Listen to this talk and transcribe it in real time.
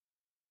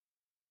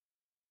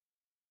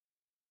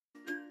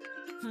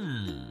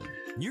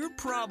You're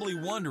probably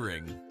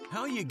wondering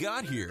how you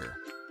got here.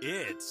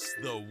 It's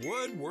the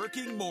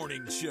Woodworking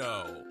Morning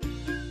Show.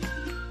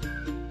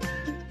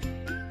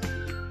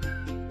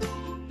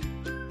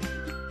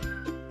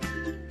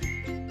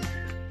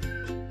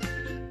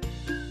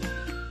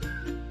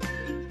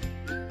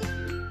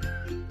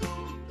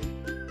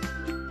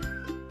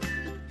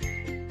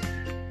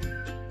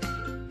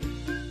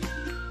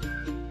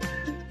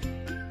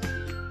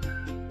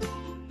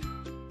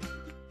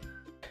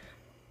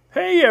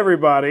 Hey,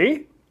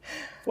 everybody.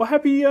 Well,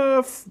 happy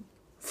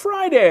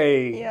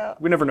Friday. Yeah.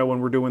 We never know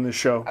when we're doing this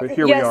show, but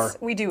here we are. Yes,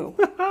 we do.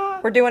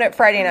 We're doing it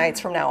Friday nights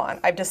from now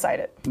on. I've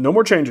decided. No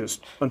more changes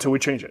until we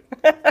change it.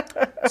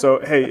 So,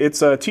 hey,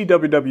 it's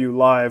TWW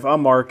Live.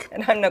 I'm Mark.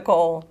 And I'm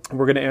Nicole. And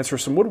we're going to answer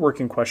some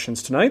woodworking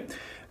questions tonight.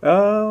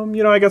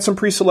 I got some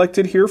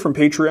pre-selected here from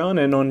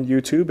Patreon and on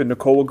YouTube, and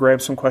Nicole will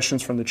grab some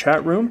questions from the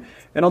chat room,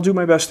 and I'll do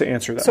my best to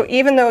answer them. So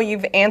even though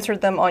you've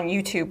answered them on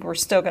YouTube, we're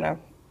still going to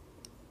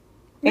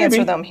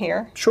answer them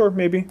here. Sure,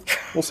 maybe.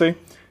 We'll see.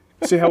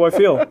 See how I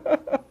feel.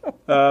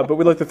 But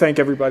we'd like to thank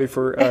everybody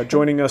for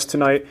joining us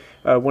tonight.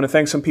 I want to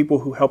thank some people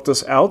who helped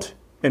us out.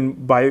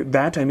 And by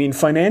that, I mean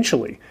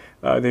financially.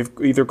 They've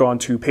either gone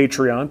to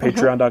Patreon,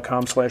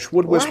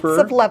 patreon.com/woodwhisperer.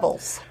 Lots of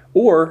levels.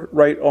 Or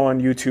right on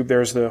YouTube,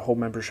 there's the whole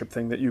membership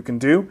thing that you can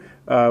do.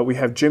 We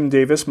have Jim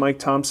Davis, Mike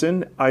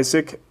Thompson,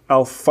 Isaac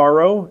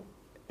Alfaro,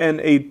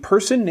 and a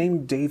person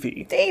named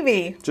Davey.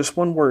 Davey. Just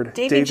one word.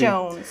 Davey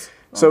Jones.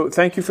 So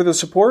thank you for the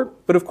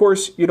support, but of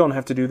course, you don't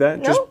have to do that.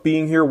 No. Just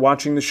being here,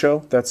 watching the show,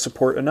 that's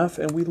support enough,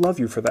 and we love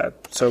you for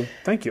that. So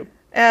thank you.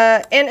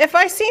 And if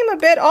I seem a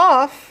bit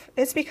off,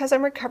 it's because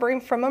I'm recovering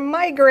from a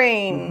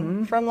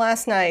migraine from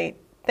last night.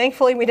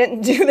 Thankfully, we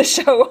didn't do the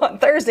show on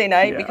Thursday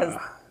night because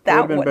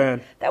that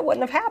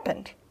wouldn't have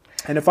happened.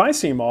 And if I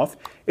seem off,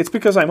 it's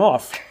because I'm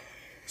off.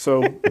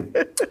 So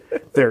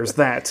there's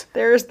that.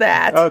 There's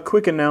that. A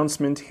quick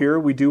announcement here.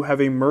 We do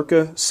have a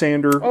Mirka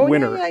Sander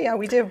winner. Yeah,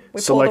 we do.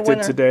 We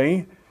selected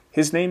today.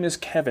 His name is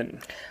Kevin.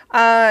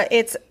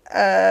 It's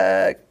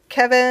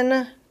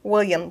Kevin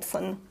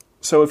Williamson.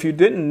 So if you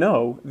didn't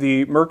know,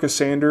 the Mirka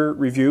Sander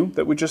review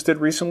that we just did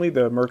recently,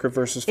 the Mirka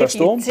versus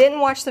Festool. If you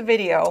didn't watch the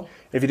video.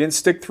 If you didn't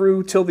stick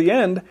through till the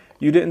end,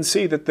 you didn't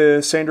see that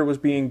the sander was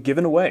being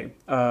given away.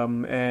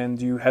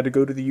 And you had to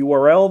go to the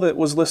URL that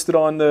was listed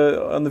on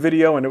the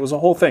video, and it was a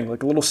whole thing,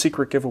 like a little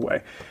secret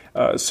giveaway.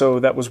 So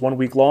that was 1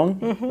 week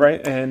long,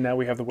 right? And now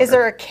we have the winner. Is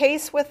there a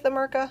case with the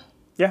Mirka?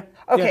 Yeah.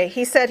 Okay, yeah.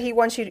 He said he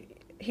wants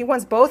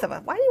both of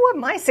us. Why do you want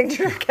my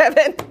signature,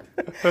 Kevin?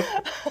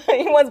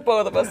 He wants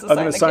both of us to sign the case. I'm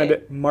going to sign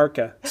it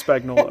Marka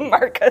Spagnuolo.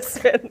 Marka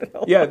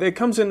Spagnuolo. Yeah, it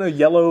comes in a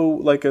yellow,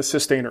 like a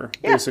sustainer,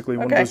 basically,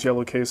 one of those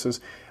yellow cases.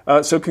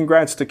 So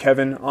congrats to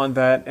Kevin on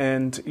that.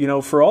 And,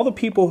 for all the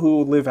people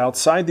who live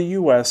outside the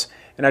U.S.,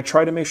 and I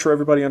try to make sure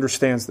everybody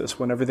understands this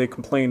whenever they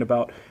complain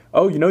about,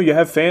 you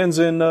have fans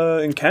in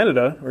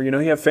Canada, or, you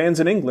have fans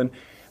in England.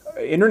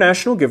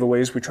 International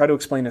giveaways, we try to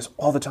explain this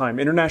all the time.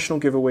 International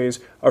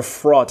giveaways are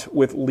fraught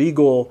with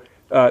legal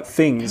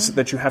things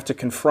that you have to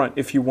confront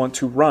if you want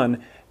to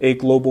run a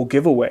global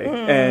giveaway.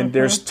 And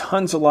there's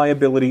tons of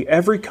liability.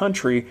 Every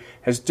country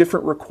has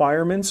different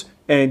requirements,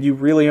 and you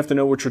really have to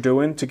know what you're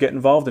doing to get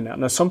involved in that.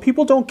 Now, some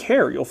people don't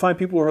care. You'll find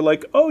people who are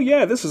like, oh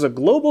yeah, this is a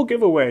global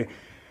giveaway.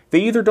 They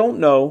either don't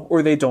know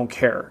or they don't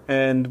care.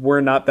 And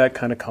we're not that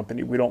kind of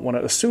company. We don't want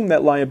to assume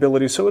that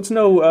liability. So it's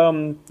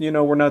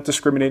we're not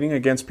discriminating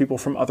against people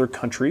from other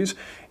countries.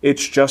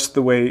 It's just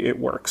the way it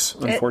works,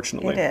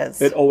 unfortunately. It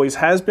is. It always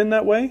has been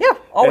that way. Yeah,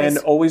 always.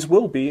 And always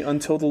will be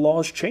until the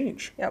laws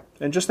change. Yep.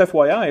 And just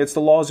FYI, it's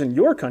the laws in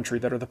your country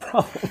that are the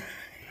problem,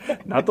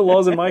 not the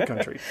laws in my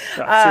country.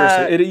 No,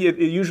 seriously, it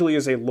usually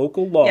is a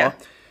local law. Yeah.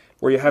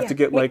 Where you have to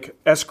get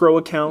escrow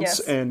accounts,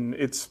 and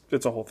it's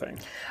a whole thing.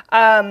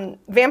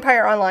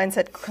 Vampire Online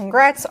said,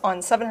 congrats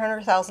on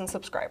 700,000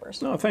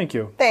 subscribers. No, thank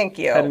you. Thank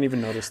you. I hadn't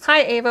even noticed.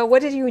 Hi, Ava.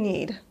 What did you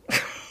need?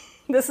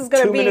 This is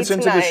going to be 2 minutes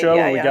tonight. into the show,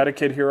 and we got a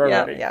kid here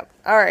already. Yeah.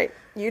 All right.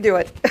 You do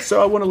it.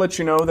 So I want to let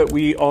you know that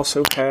we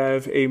also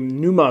have a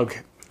new mug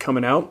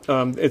coming out.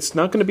 It's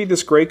not going to be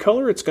this gray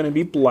color. It's going to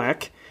be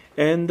black.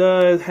 And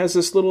it has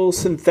this little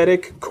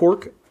synthetic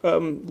cork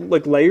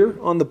layer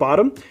on the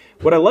bottom.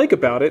 What I like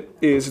about it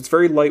is it's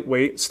very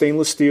lightweight,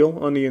 stainless steel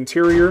on the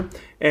interior,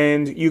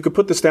 and you could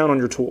put this down on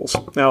your tools.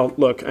 Now,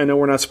 look, I know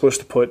we're not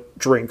supposed to put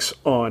drinks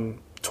on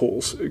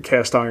tools,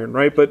 cast iron,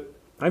 right? But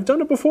I've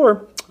done it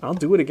before. I'll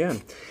do it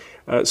again.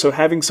 So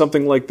having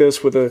something like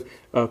this with a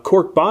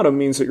cork bottom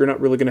means that you're not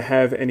really going to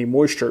have any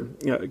moisture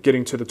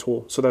getting to the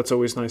tool. So that's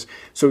always nice.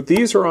 So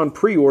these are on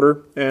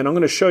pre-order, and I'm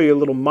going to show you a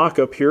little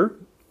mock-up here,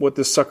 what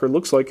this sucker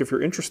looks like if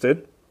you're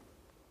interested.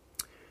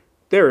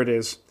 There it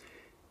is.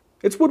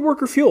 It's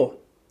woodworker fuel.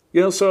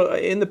 So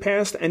in the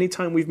past,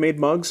 anytime we've made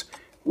mugs,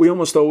 we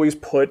almost always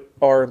put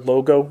our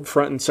logo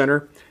front and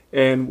center.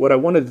 And what I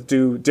wanted to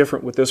do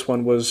different with this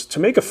one was to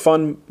make a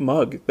fun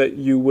mug that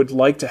you would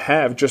like to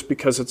have just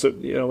because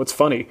it's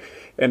funny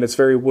and it's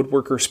very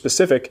woodworker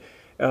specific.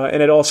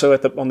 And it also,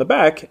 on the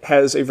back,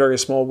 has a very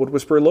small Wood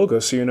Whisperer logo,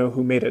 so you know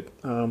who made it.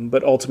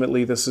 But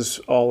ultimately, this is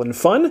all in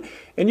fun,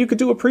 and you could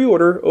do a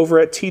pre-order over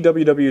at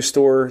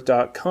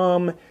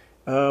twwstore.com.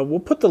 We'll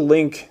put the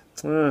link.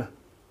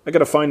 I got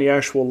to find the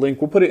actual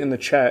link. We'll put it in the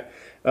chat.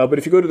 But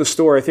if you go to the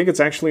store, I think it's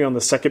actually on the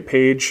second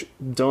page.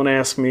 Don't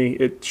ask me.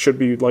 It should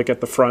be like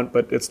at the front,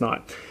 but it's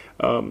not.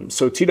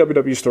 So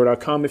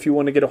twwstore.com if you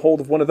want to get a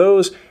hold of one of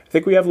those. I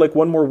think we have like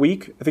one more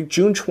week. I think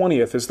June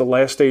 20th is the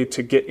last day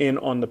to get in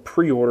on the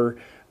pre-order.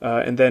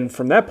 And then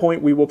from that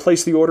point, we will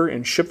place the order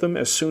and ship them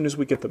as soon as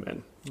we get them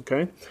in.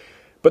 Okay?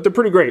 But they're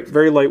pretty great.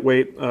 Very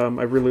lightweight.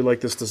 I really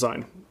like this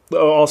design. It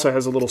also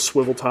has a little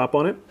swivel top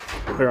on it.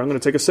 Here, I'm going to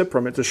take a sip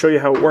from it to show you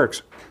how it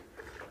works.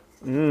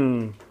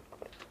 Isn't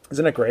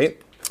it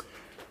great?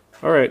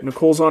 All right,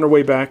 Nicole's on her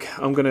way back.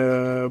 I'm going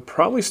to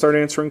probably start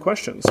answering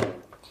questions.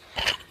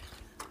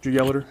 Did you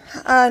yell at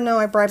her? No,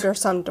 I bribed her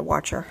son to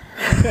watch her.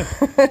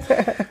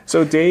 Okay.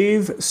 So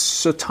Dave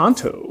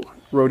Sotanto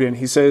wrote in.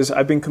 He says,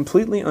 I've been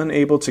completely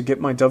unable to get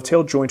my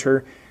dovetail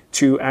jointer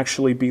to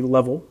actually be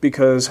level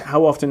because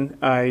how often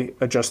I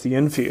adjust the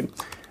in-feed.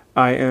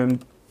 I am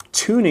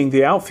tuning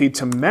the outfeed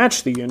to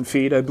match the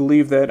in-feed. I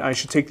believe that I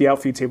should take the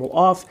outfeed table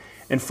off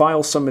and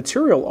file some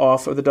material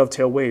off of the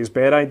dovetail ways.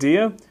 Bad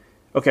idea?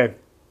 Okay,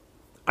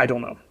 I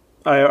don't know.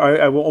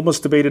 I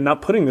almost debated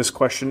not putting this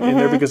question in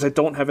there because I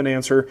don't have an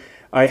answer.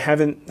 I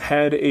haven't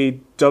had a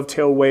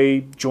dovetail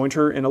way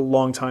jointer in a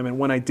long time, and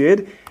when I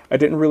did, I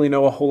didn't really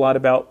know a whole lot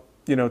about,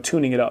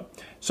 tuning it up.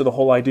 So the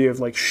whole idea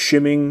of like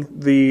shimming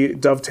the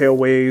dovetail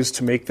ways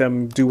to make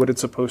them do what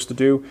it's supposed to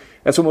do,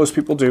 that's what most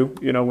people do.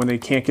 When they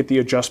can't get the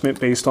adjustment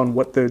based on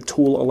what the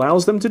tool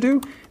allows them to do,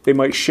 they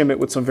might shim it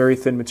with some very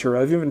thin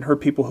material. I've even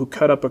heard people who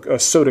cut up a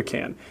soda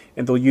can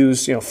and they'll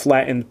use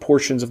flattened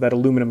portions of that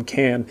aluminum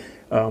can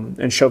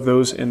and shove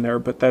those in there,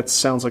 but that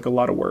sounds like a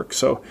lot of work.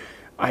 So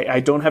I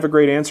don't have a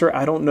great answer.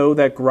 I don't know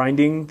that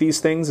grinding these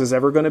things is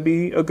ever going to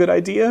be a good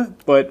idea,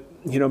 but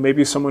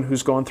maybe someone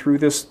who's gone through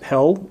this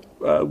hell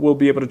will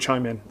be able to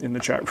chime in the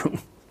chat room.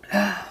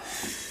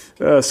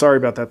 Sorry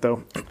about that,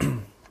 though.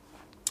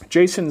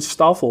 Jason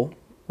Stoffel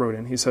wrote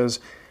in. He says,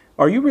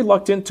 are you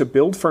reluctant to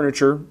build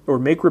furniture or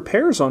make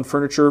repairs on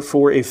furniture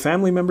for a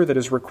family member that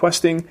is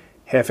requesting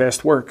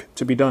half-assed work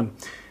to be done?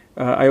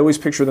 I always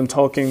picture them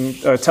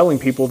telling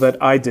people that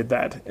I did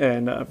that,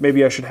 and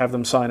maybe I should have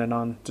them sign a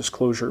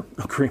non-disclosure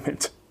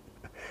agreement.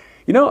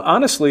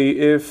 Honestly,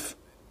 if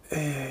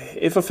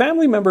a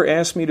family member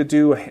asked me to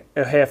do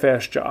a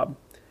half-assed job,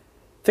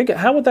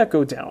 how would that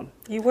go down?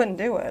 You wouldn't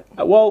do it.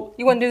 Well,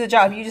 you wouldn't do the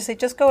job. You just say,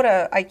 just go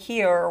to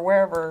IKEA or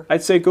wherever.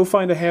 I'd say go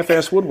find a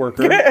half-assed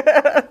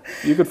woodworker.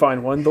 You could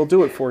find one. They'll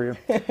do it for you.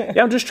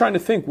 Yeah, I'm just trying to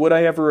think. Would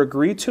I ever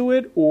agree to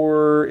it?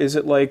 Or is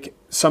it like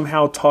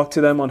somehow talk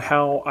to them on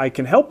how I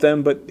can help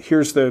them, but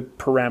here's the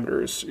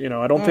parameters.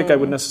 I don't think I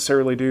would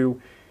necessarily do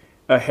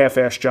a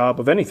half-assed job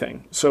of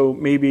anything. So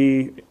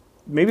maybe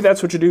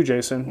that's what you do,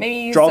 Jason.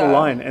 Maybe use, draw the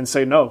line and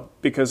say no,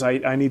 because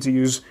I need to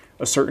use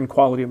a certain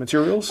quality of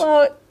materials.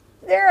 Well,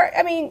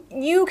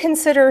 you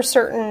consider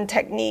certain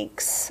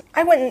techniques.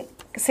 I wouldn't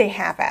say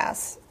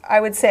half-ass.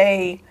 I would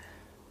say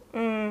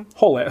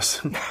whole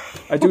ass.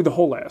 I do the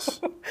whole ass.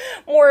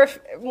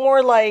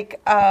 more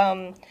like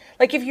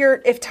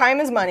if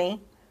time is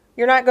money,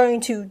 you're not going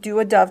to do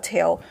a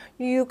dovetail.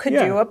 You could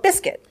do a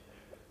biscuit,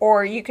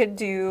 or you could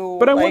do.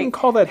 But I wouldn't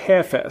call that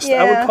half-assed.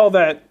 Yeah. I would call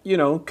that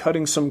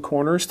cutting some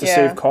corners to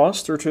save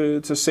cost or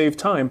to save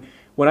time.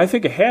 When I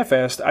think of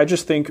half-assed, I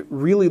just think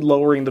really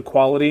lowering the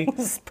quality.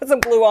 Just put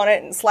some glue on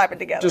it and slap it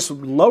together. Just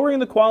lowering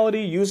the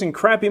quality, using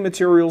crappy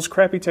materials,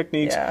 crappy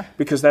techniques,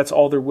 because that's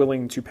all they're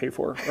willing to pay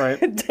for, right?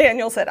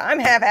 Daniel said, I'm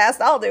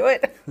half-assed, I'll do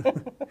it.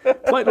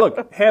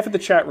 Look, half of the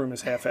chat room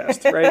is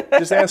half-assed, right?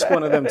 Just ask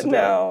one of them today.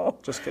 No.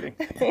 Just kidding.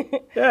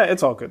 Yeah,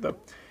 it's all good, though.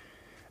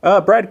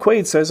 Brad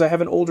Quaid says, I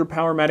have an older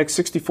Powermatic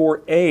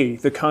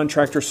 64A, the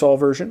contractor saw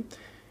version.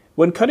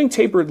 When cutting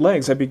tapered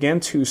legs, I began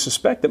to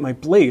suspect that my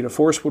blade, a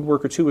Forest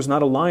Woodworker 2, was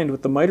not aligned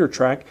with the miter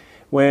track.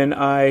 When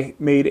I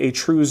made a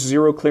true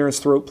zero clearance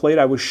throat plate,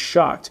 I was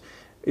shocked.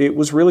 It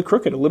was really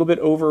crooked, a little bit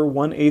over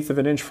 1/8 of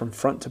an inch from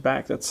front to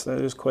back. That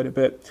is quite a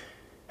bit.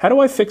 How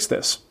do I fix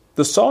this?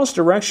 The saw's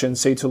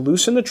directions say to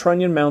loosen the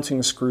trunnion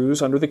mounting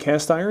screws under the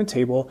cast iron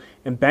table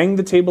and bang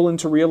the table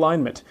into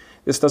realignment.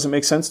 This doesn't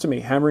make sense to me.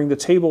 Hammering the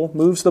table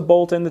moves the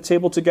bolt and the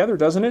table together,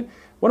 doesn't it?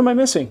 What am I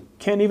missing?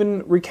 Can I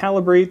even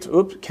recalibrate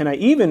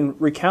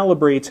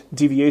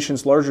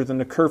deviations larger than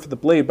the curve of the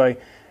blade by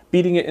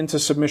beating it into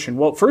submission?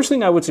 Well, first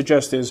thing I would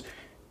suggest is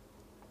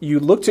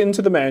you looked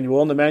into the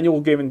manual, and the manual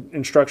gave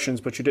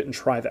instructions, but you didn't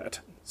try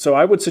that. So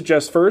I would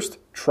suggest first,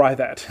 try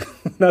that.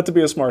 Not to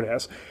be a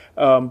smartass,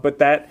 but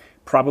that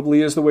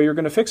probably is the way you're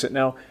going to fix it.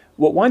 Now,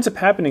 what winds up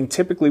happening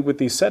typically with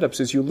these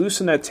setups is you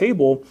loosen that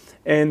table,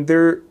 and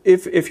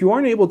if you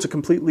aren't able to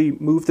completely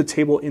move the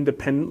table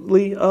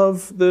independently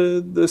of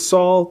the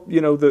saw,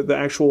 the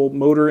actual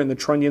motor and the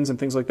trunnions and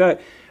things like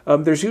that,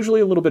 there's usually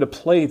a little bit of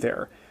play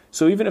there.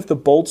 So even if the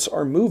bolts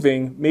are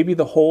moving, maybe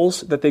the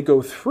holes that they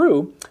go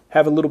through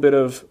have a little bit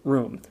of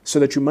room so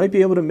that you might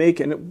be able to make,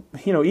 and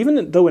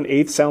even though an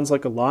eighth sounds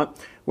like a lot,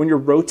 when you're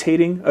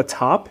rotating a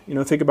top,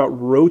 think about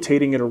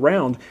rotating it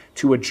around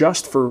to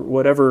adjust for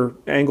whatever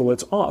angle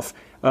it's off.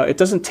 It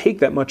doesn't take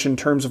that much in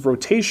terms of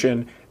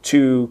rotation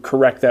to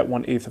correct that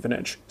 1/8 of an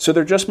inch. So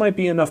there just might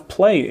be enough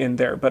play in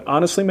there. But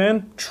honestly,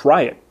 man,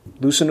 try it.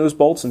 Loosen those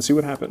bolts and see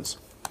what happens.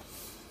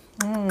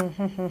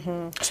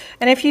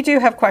 And if you do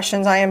have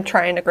questions, I am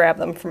trying to grab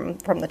them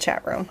from the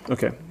chat room.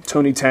 Okay.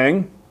 Tony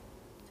Tang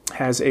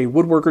has a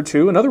Woodworker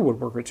 2, another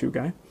Woodworker 2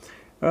 guy.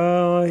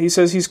 He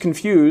says he's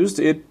confused.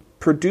 It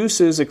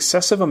produces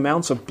excessive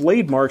amounts of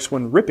blade marks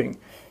when ripping.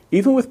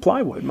 Even with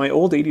plywood, my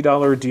old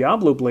 $80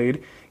 Diablo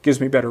blade gives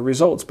me better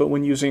results, but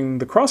when using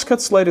the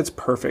crosscut sled, it's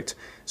perfect.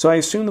 So I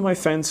assume that my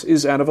fence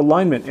is out of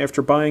alignment.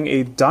 After buying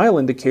a dial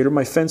indicator,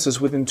 my fence is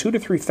within 2 to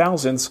 3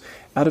 thousandths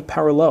out of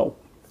parallel,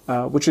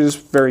 which is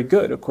very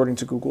good, according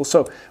to Google.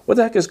 So what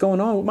the heck is going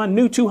on with my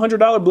new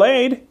 $200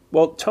 blade?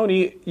 Well,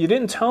 Tony, you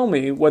didn't tell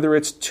me whether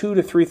it's 2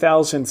 to 3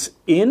 thousandths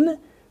in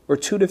or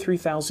 2 to 3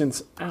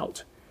 thousandths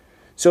out.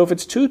 So if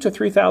it's 2 to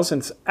 3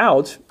 thousandths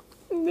out,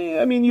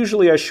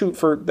 usually I shoot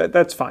for that.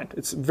 That's fine.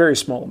 It's a very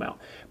small amount.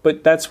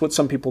 But that's what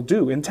some people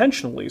do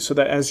intentionally, so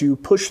that as you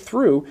push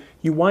through,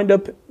 you wind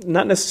up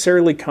not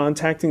necessarily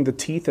contacting the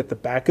teeth at the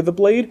back of the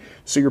blade,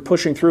 so you're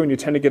pushing through and you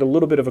tend to get a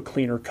little bit of a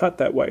cleaner cut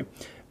that way.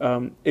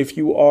 If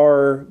you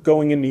are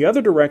going in the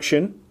other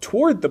direction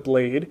toward the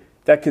blade,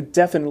 that could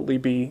definitely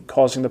be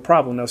causing the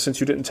problem. Now, since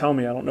you didn't tell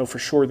me, I don't know for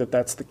sure that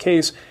that's the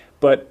case,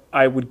 but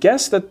I would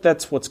guess that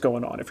that's what's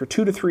going on. If you're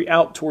 2 to 3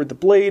 out toward the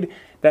blade,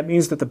 that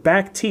means that the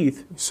back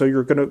teeth, so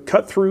you're going to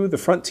cut through, the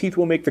front teeth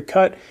will make the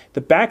cut, the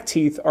back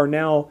teeth are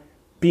now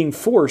being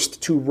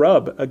forced to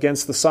rub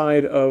against the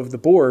side of the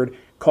board,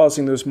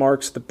 causing those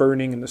marks, the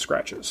burning, and the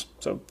scratches.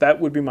 So that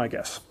would be my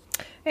guess.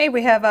 Hey,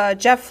 we have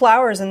Jeff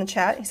Flowers in the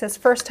chat. He says,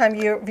 first-time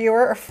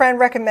viewer, a friend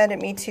recommended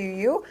me to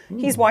you.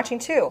 He's watching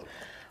too.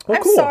 Oh,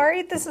 I'm cool.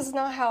 Sorry, this is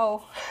not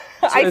how...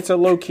 It's a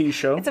low-key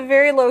show. It's a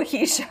very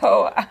low-key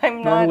show.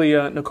 Normally,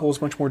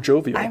 Nicole's much more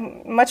jovial.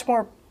 I'm much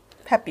more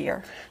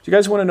peppier. Do you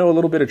guys want to know a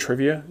little bit of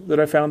trivia that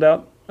I found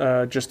out?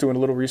 Just doing a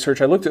little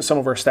research. I looked at some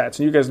of our stats,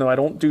 and you guys know I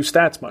don't do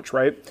stats much,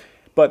 right?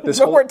 But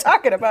we're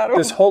talking about them.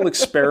 This whole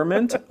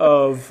experiment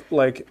of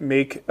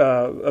make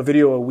a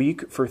video a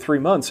week for 3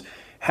 months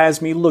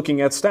has me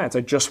looking at stats. I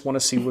just want to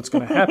see what's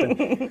going to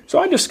happen. So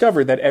I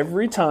discovered that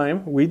every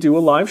time we do a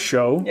live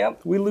show,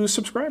 we lose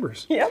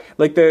subscribers. Yep.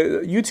 Like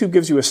the YouTube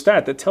gives you a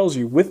stat that tells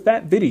you, with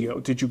that video,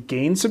 did you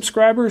gain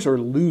subscribers or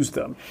lose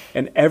them?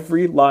 And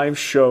every live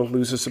show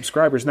loses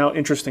subscribers. Now,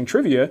 interesting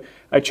trivia,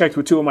 I checked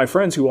with 2 of my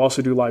friends who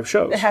also do live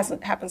shows.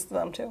 It happens to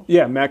them too.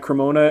 Yeah, Matt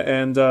Cremona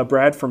and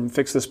Brad from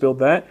Fix This Build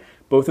That,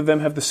 both of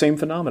them have the same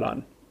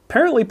phenomenon.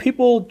 Apparently,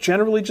 people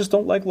generally just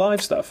don't like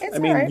live stuff.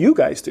 Right. You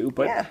guys do,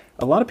 but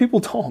a lot of people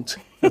don't.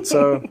 It's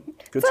good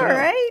it's to all know.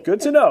 Right.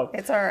 Good to know.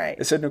 It's all right.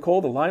 I said,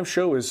 Nicole, the live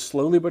show is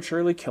slowly but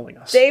surely killing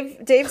us.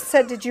 Dave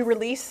said, did you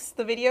release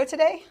the video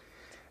today?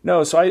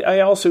 No, so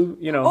I also,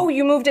 Oh,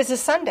 you moved it to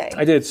Sunday.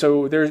 I did.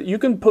 So you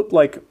can put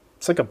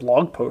it's like a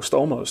blog post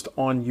almost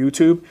on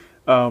YouTube.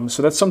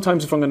 So that's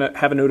sometimes if I'm going to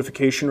have a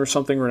notification or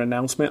something or an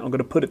announcement, I'm going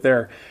to put it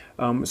there.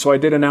 So I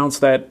did announce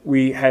that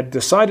we had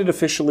decided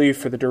officially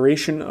for the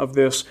duration of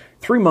this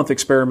 3-month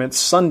experiment,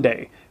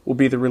 Sunday will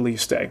be the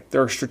release day.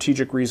 There are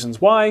strategic reasons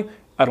why.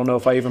 I don't know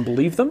if I even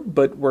believe them,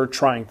 but we're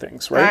trying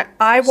things, right?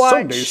 I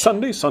watch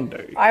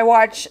Sunday. I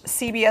watch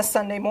CBS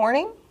Sunday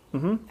Morning,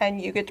 and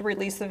you get to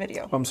release the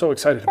video. I'm so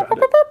excited about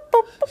it.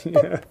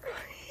 Yeah.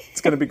 It's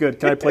going to be good.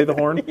 Can I play the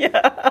horn?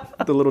 Yeah.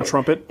 The little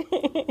trumpet?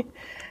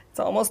 It's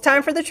almost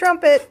time for the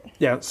trumpet.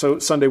 Yeah, so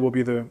Sunday will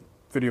be the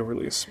video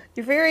release.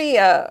 You're very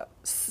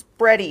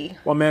spready.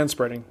 Well,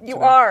 manspreading. You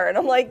are. And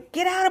I'm like,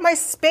 get out of my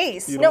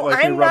space. You don't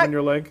like me rubbing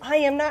your leg? I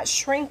am not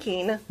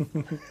shrinking.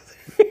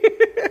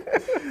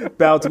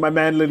 Bow to my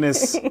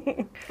manliness.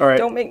 All right.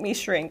 Don't make me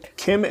shrink.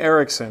 Kim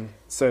Erickson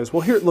says,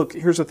 well, here's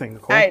the thing,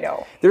 Nicole. I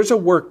know. There's a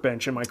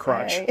workbench in my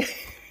crotch.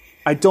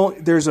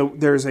 There's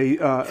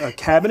a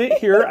cabinet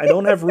here. I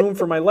don't have room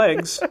for my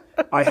legs.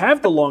 I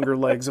have the longer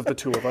legs of the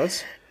 2 of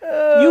us.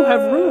 You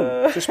have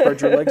room to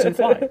spread your legs and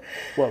fly.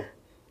 Whoa.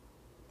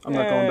 I'm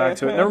not going back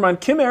to it. Never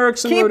mind. Kim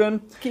Erickson wrote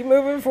in. Keep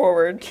moving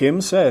forward. Kim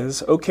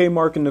says, okay,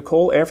 Mark and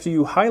Nicole, after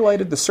you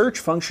highlighted the search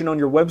function on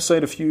your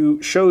website a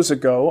few shows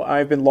ago,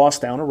 I've been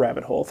lost down a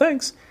rabbit hole.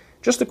 Thanks.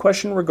 Just a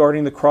question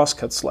regarding the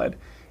crosscut sled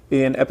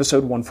in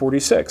episode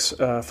 146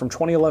 from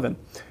 2011.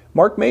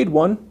 Mark made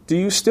one. Do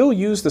you still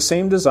use the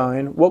same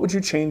design? What would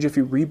you change if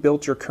you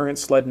rebuilt your current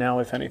sled now,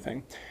 if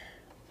anything?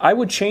 I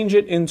would change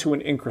it into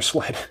an Inker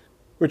sled,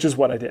 which is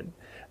what I did.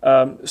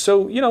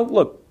 So,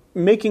 look,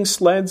 making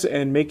sleds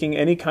and making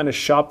any kind of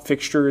shop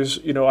fixtures,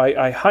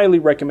 I highly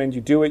recommend you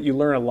do it. You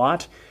learn a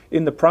lot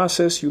in the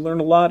process. You learn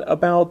a lot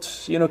about,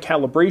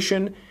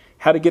 calibration,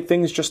 how to get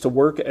things just to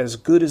work as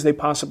good as they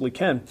possibly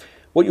can.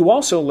 What you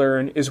also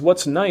learn is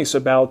what's nice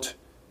about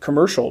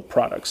commercial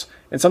products.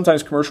 And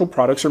sometimes commercial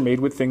products are made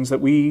with things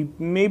that we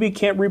maybe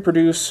can't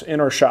reproduce in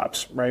our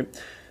shops, right?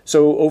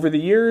 So over the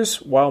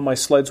years, while my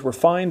sleds were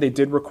fine, they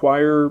did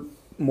require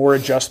more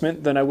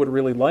adjustment than I would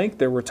really like.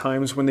 There were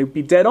times when they'd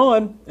be dead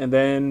on, and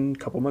then a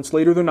couple months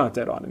later, they're not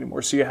dead on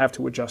anymore, so you have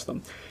to adjust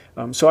them.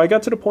 So I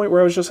got to the point where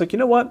I was just like, you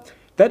know what?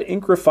 That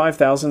Incra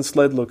 5000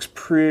 sled looks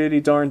pretty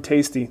darn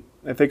tasty.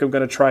 I think I'm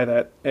going to try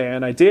that.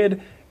 And I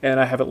did, and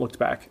I haven't looked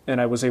back.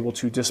 And I was able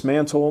to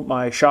dismantle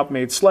my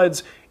shop-made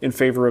sleds in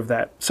favor of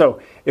that.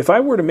 So if I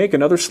were to make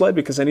another sled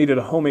because I needed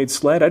a homemade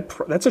sled,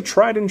 that's a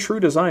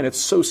tried-and-true design. It's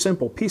so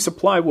simple. Piece of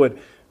plywood,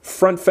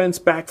 front fence,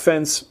 back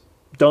fence,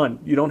 done.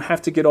 You don't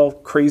have to get all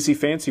crazy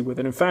fancy with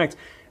it. In fact,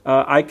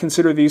 I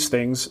consider these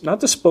things not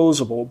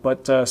disposable,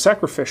 but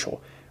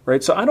sacrificial,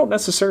 right? So I don't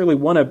necessarily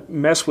want to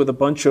mess with a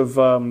bunch of,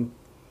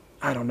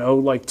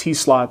 like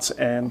T-slots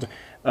and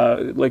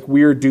like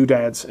weird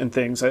doodads and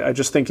things. I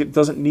just think it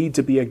doesn't need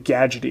to be a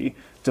gadgety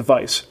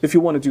device. If you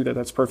want to do that,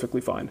 that's perfectly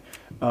fine.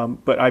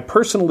 But I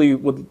personally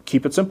would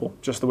keep it simple,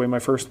 just the way my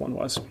first one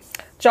was.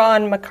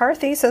 John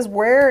McCarthy says,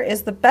 where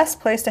is the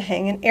best place to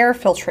hang an air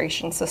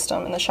filtration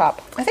system in the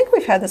shop? I think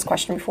we've had this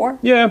question before.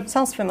 Yeah.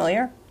 Sounds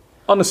familiar.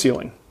 On the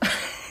ceiling.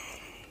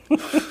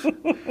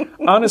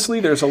 Honestly,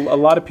 there's a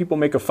lot of people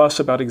make a fuss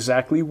about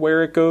exactly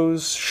where it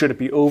goes. Should it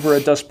be over a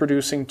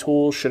dust-producing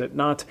tool? Should it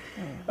not?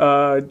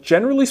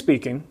 Generally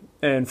speaking,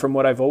 and from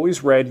what I've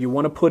always read, you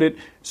want to put it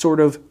sort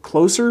of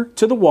closer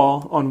to the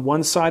wall on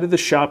one side of the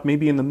shop,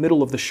 maybe in the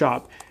middle of the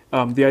shop.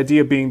 The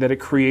idea being that it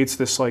creates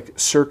this like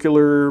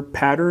circular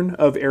pattern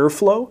of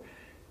airflow.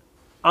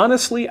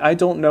 Honestly, I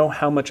don't know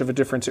how much of a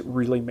difference it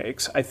really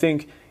makes. I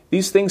think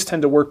these things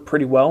tend to work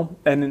pretty well,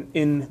 and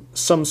in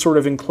some sort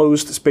of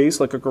enclosed space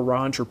like a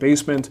garage or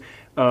basement,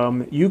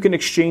 you can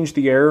exchange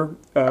the air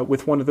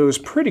with one of those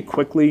pretty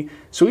quickly.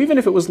 So even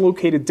if it was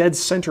located dead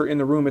center in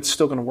the room, it's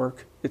still going to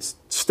work. It's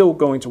still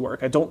going to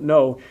work. I don't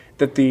know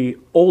that the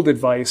old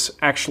advice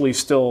actually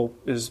still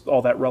is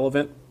all that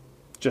relevant.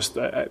 Just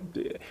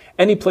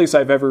any place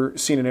I've ever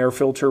seen an air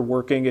filter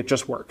working, it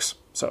just works.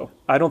 So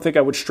I don't think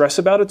I would stress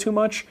about it too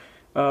much.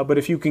 But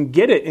if you can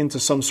get it into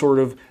some sort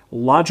of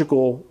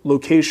logical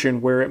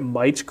location where it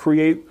might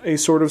create a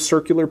sort of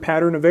circular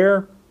pattern of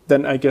air,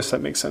 then I guess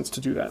that makes sense to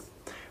do that.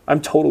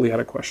 I'm totally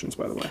out of questions,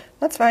 by the way.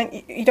 That's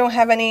fine. You don't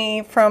have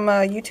any from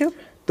YouTube?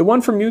 The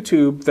one from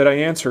YouTube that I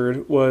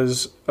answered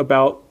was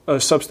about a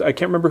I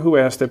can't remember who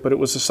asked it, but it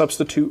was a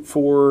substitute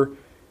for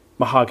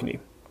mahogany.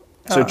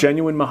 So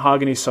genuine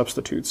mahogany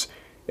substitutes.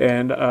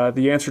 And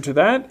the answer to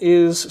that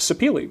is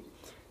sapele.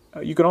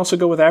 You can also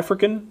go with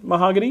African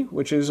mahogany,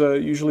 which is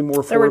usually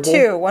more affordable. There were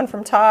two, one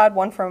from Todd,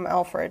 one from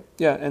Alfred.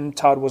 Yeah, and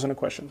Todd wasn't a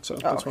question, so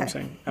that's what I'm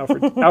saying.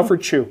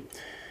 Alfred Chu.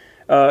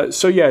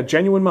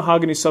 Genuine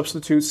mahogany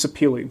substitute,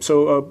 sapele.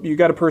 So you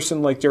got a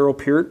person like Daryl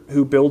Peart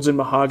who builds in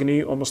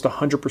mahogany almost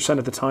 100%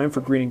 of the time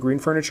for green and green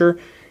furniture.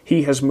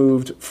 He has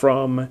moved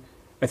from,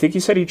 I think he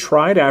said he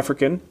tried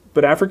African,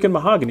 but African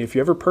mahogany, if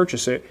you ever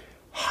purchase it,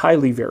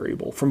 highly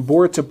variable. From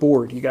board to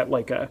board, you got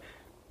like a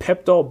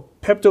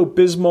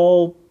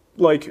Pepto-Bismol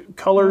like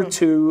color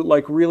to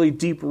like really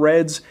deep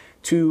reds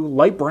to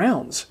light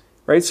browns,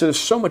 right? So there's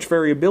so much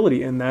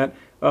variability in that.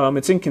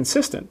 It's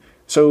inconsistent.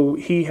 So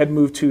he had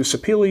moved to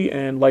sapele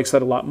and likes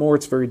that a lot more.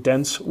 It's very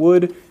dense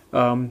wood.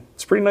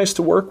 It's pretty nice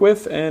to work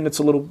with, and it's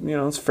a little,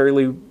 it's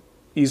fairly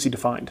easy to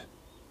find.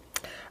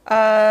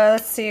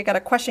 Let's see, I got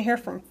a question here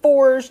from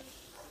Forge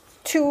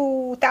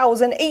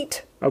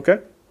 2008. Okay.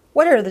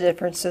 What are the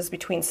differences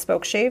between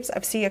spoke shaves? I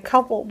see a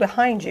couple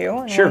behind you,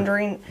 and I'm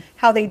wondering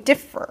how they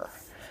differ.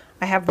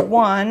 I have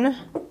one.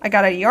 I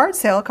got a yard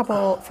sale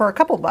for a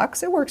couple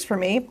bucks. It works for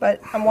me, but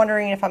I'm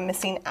wondering if I'm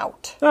missing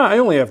out. I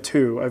only have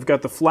two. I've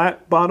got the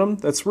flat bottom.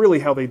 That's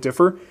really how they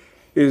differ,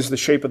 is the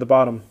shape of the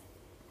bottom.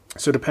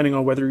 So depending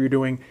on whether you're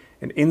doing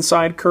an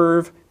inside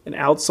curve, an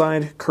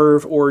outside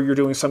curve, or you're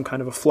doing some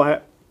kind of a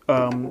flat,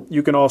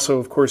 you can also,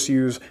 of course,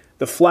 use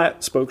the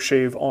flat spoke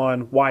shave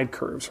on wide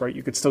curves, right?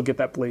 You could still get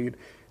that blade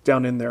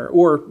down in there.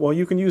 Or, well,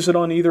 you can use it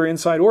on either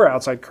inside or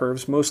outside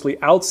curves,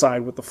 mostly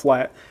outside with the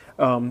flat.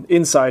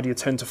 Inside, you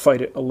tend to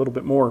fight it a little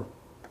bit more.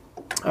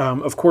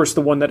 Of course,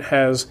 the one that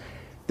has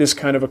this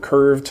kind of a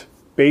curved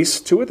base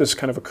to it, this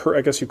kind of a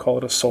I guess you call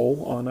it a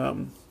sole on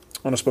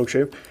a spoke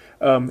shave,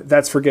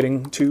 that's for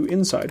getting to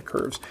inside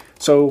curves.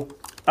 So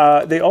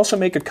they also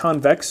make a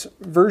convex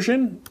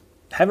version.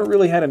 Haven't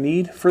really had a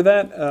need for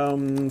that,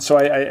 so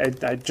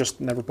I just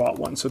never bought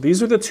one. So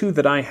these are the two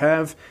that I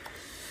have.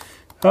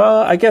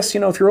 I guess,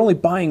 if you're only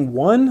buying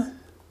one,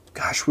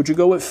 gosh, would you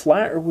go with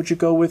flat or would you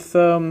go with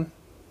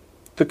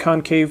the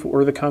concave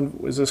or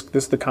is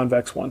this the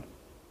convex one?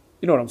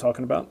 You know what I'm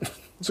talking about.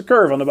 It's a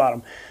curve on the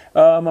bottom.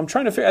 I'm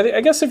trying to figure,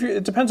 I guess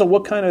it depends on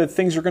what kind of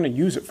things you're going to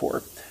use it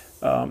for.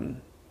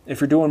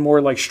 If you're doing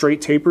more like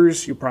straight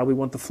tapers, you probably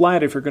want the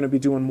flat. If you're going to be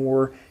doing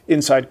more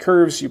inside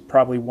curves, you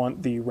probably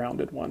want the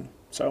rounded one.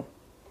 So,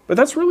 but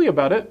that's really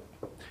about it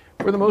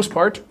for the most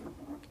part.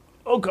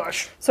 Oh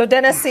gosh. So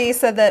Dennis C.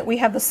 said that we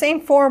have the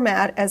same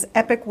format as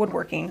Epic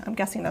Woodworking. I'm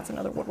guessing that's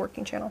another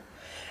woodworking channel.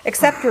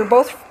 Except you're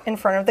both in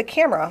front of the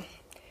camera.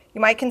 You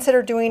might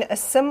consider doing a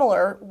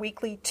similar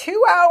weekly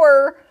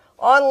 2-hour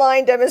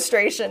online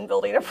demonstration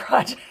building a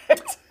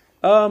project.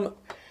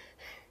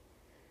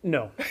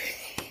 No.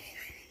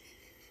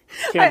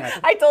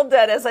 I told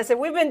Dennis, I said,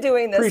 we've been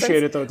doing this.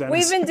 Appreciate it, though, Dennis.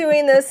 We've been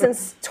doing this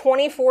since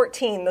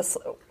 2014.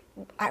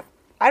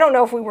 I don't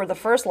know if we were the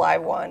first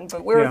live one,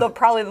 but we were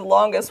probably the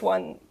longest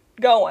one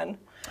going.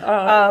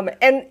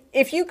 And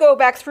if you go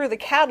back through the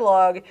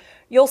catalog,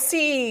 you'll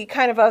see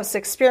kind of us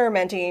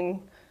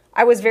experimenting.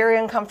 I was very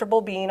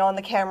uncomfortable being on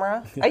the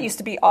camera. I used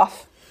to be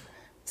off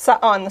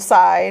on the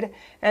side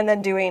and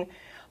then doing.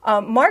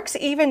 Mark's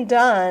even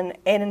done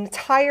an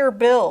entire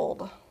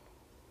build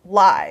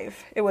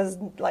live. It was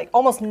like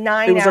almost 9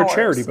 hours. It was our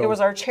charity build. It was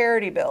our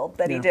charity build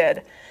that he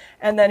did.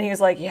 And then he was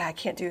like, I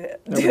can't do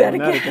that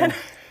again.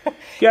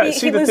 Yeah,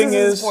 he the thing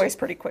is, his voice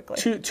pretty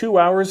quickly. 2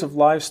 hours of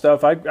live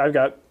stuff. I've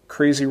got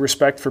crazy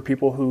respect for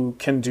people who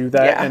can do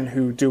that and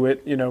who do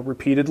it,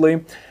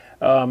 repeatedly.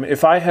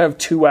 If I have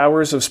 2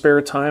 hours of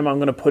spare time, I'm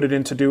going to put it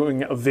into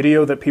doing a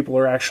video that people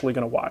are actually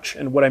going to watch.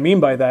 And what I mean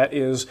by that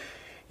is,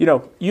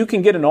 you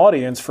can get an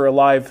audience for a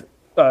live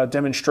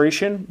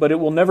demonstration, but it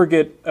will never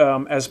get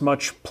as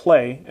much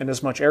play and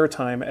as much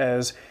airtime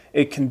as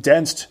a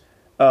condensed,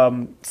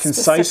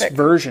 concise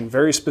version,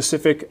 very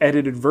specific,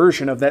 edited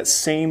version of that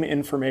same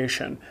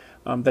information.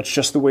 That's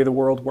just the way the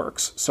world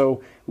works.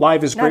 So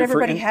live is great. Not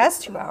everybody has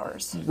 2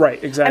 hours.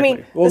 Right,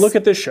 exactly. Look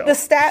at this show. The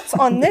stats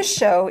on this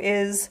show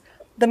is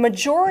the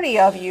majority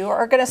of you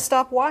are going to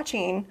stop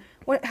watching.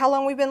 How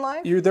long we've been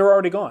live? They're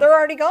already gone. They're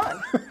already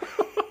gone.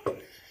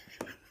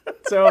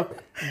 So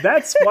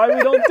that's why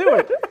we don't do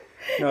it.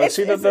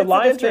 The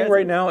live thing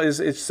right now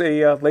it's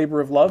a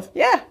labor of love.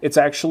 Yeah. It's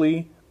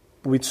actually,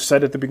 we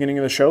said at the beginning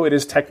of the show, it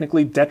is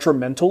technically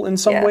detrimental in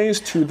some ways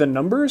to the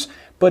numbers,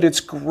 but it's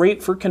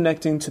great for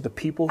connecting to the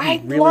people who really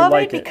like it. I love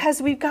it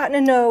because we've gotten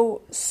to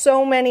know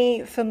so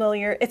many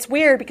familiar. It's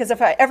weird because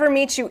if I ever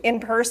meet you in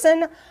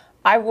person,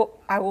 I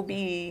will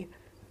be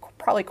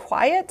probably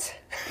quiet.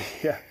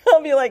 Yeah.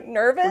 I'll be like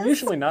nervous. We're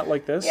usually not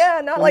like this.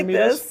 Yeah, not like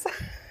this.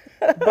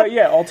 But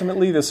yeah,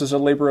 ultimately this is a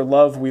labor of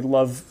love. We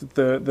love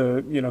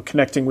the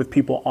connecting with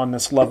people on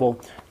this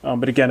level.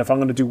 But again, if I'm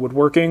going to do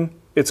woodworking,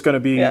 it's going to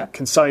be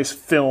concise,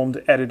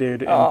 filmed,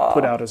 edited, and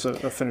put out as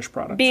a finished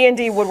product.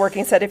 B&D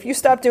Woodworking said, if you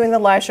stop doing the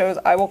live shows,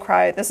 I will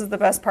cry. This is the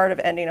best part of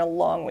ending a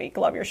long week.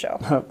 Love your show.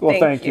 Well,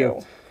 thank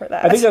you for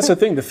that. I think that's the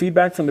thing. The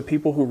feedback from the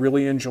people who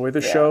really enjoy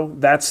the show,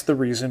 that's the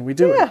reason we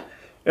do it.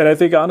 And I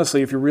think,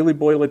 honestly, if you really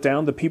boil it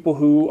down, the people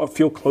who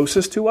feel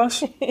closest to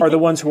us are the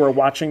ones who are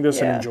watching this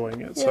and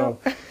enjoying it. So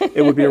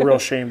it would be a real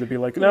shame to be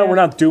like, no, we're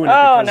not doing it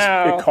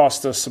because it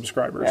costs us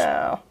subscribers.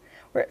 No.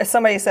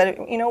 Somebody said,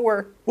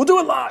 we'll do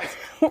it live.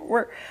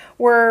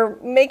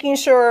 we're making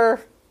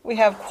sure we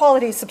have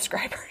quality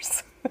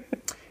subscribers.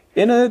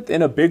 In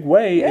a big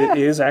way, it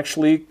is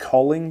actually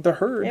culling the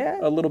herd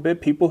a little bit.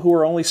 People who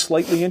are only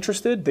slightly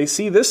interested, they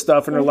see this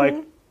stuff and are like,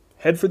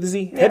 head for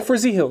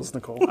Z Hills,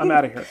 Nicole. I'm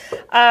out of here.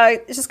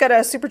 Just got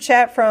a super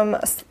chat from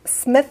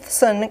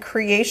Smithson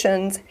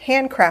Creations,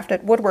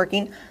 handcrafted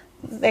woodworking.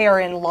 They are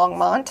in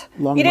Longmont.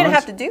 You didn't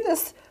have to do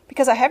this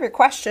because I have your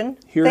question.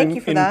 Thank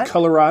you for that. In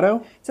Colorado.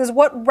 It says,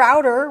 what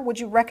router would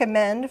you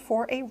recommend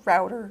for a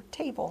router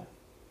table?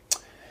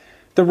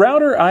 The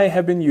router I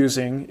have been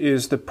using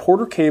is the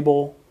Porter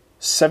Cable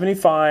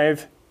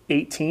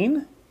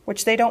 7518.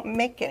 Which they don't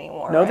make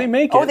anymore. No, right? they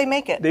make it. Oh, they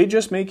make it. They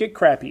just make it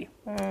crappy.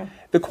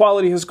 The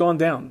quality has gone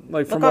down.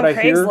 Like from what I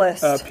hear,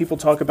 people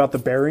talk about the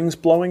bearings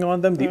blowing on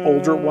them. The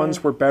older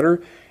ones were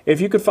better. If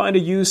you could find a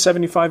used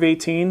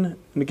 7518,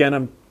 and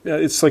again,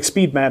 it's like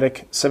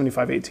Speedmatic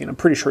 7518. I'm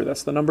pretty sure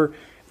that's the number.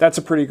 That's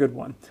a pretty good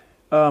one.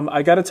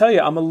 I got to tell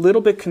you, I'm a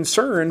little bit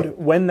concerned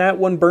when that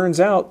one burns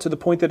out to the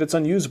point that it's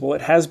unusable.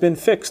 It has been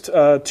fixed 2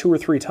 or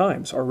 3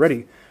 times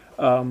already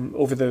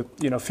over the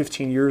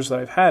 15 years that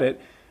I've had it.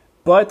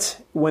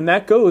 But when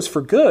that goes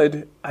for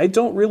good, I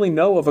don't really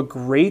know of a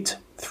great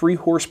 3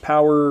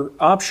 horsepower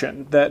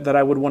option that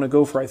I would want to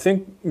go for. I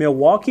think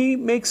Milwaukee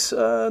makes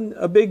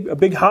a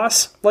big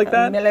Haas like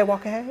that.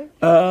 Milwaukee?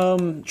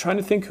 Trying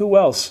to think who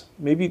else.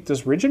 Maybe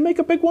does Ridgeon make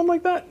a big one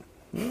like that?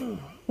 I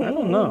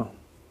don't know.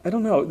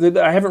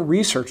 I haven't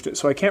researched it,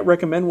 so I can't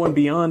recommend one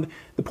beyond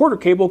the Porter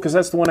Cable because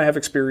that's the one I have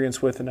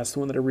experience with, and that's the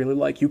one that I really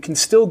like. You can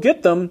still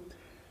get them,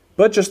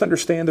 but just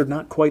understand they're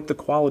not quite the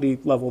quality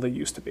level they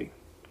used to be.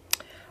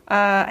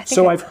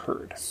 I've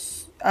heard.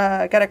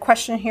 Got a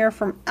question here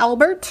from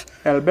Albert.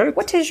 Albert?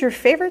 What is your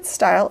favorite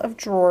style of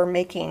drawer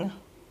making?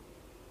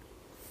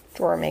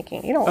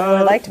 You don't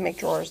really like to make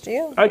drawers, do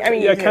you? I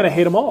kind of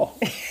hate them all.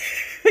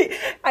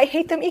 I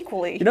hate them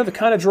equally. You know the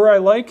kind of drawer I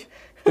like?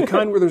 The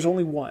kind where there's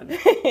only one.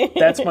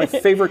 That's my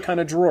favorite kind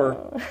of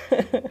drawer.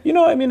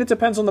 It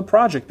depends on the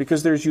project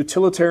because there's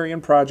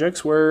utilitarian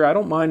projects where I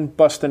don't mind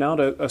busting out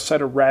a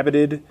set of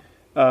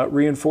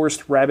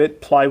reinforced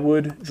rabbit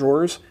plywood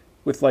drawers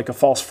with like a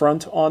false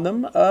front on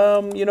them,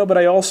 but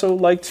I also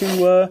like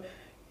to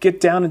get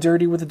down and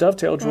dirty with a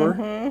dovetail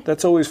drawer.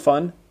 That's always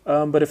fun.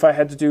 But if I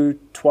had to do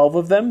 12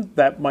 of them,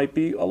 that might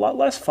be a lot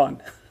less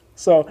fun.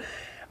 So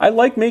I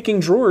like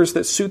making drawers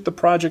that suit the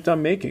project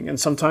I'm making. And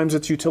sometimes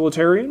it's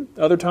utilitarian.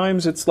 Other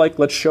times it's like,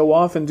 let's show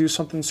off and do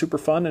something super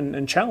fun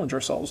and challenge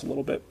ourselves a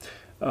little bit.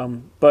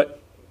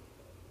 But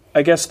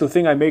I guess the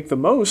thing I make the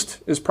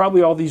most is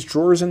probably all these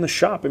drawers in the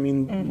shop. I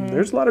mean,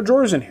 there's a lot of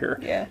drawers in here.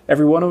 Yeah.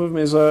 Every one of them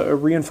is a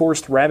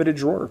reinforced rabbited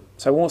drawer.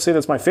 So I won't say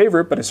that's my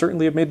favorite, but I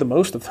certainly have made the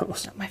most of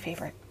those. Not my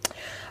favorite.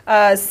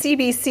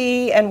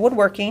 CBC and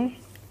Woodworking.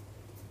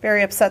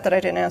 Very upset that I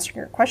didn't answer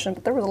your question,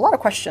 but there was a lot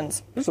of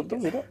questions. There's a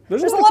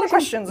lot of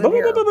questions in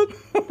here.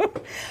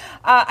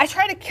 I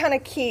try to kind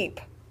of keep.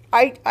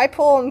 I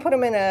pull and put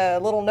them in a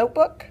little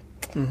notebook.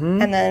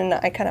 And then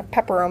I kind of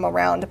pepper them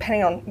around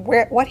depending on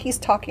what he's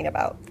talking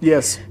about.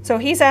 Yes. So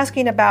he's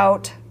asking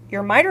about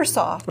your miter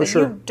saw that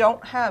you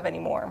don't have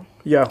anymore.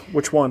 Yeah,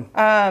 which one?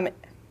 I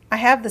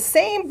have the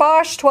same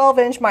Bosch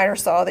 12-inch miter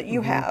saw that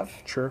you have.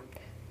 Sure.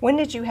 When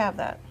did you have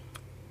that?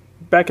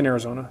 Back in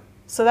Arizona.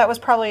 So that was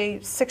probably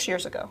 6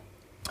 years ago.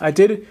 I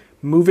did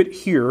move it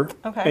here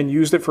and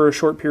used it for a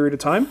short period of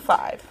time.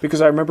 5.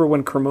 Because I remember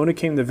when Cremona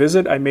came to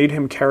visit, I made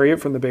him carry it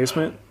from the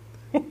basement.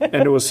 And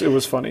it was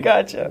funny.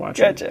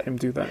 Watching him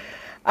do that.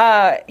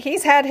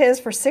 He's had his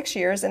for 6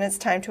 years, and it's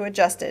time to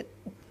adjust it.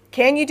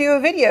 Can you do a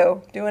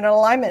video doing an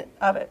alignment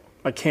of it?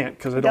 I can't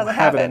because I don't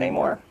have it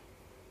anymore.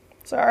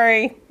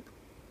 Sorry.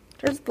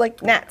 There's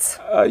like gnats.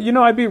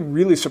 I'd be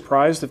really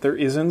surprised if there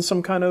isn't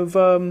some kind of.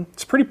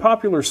 It's a pretty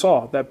popular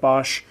saw, that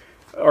Bosch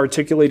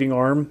articulating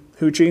arm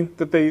hoochie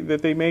that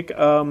they make.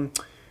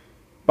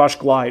 Bosch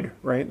Glide,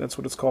 right? That's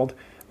what it's called.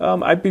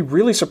 I'd be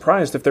really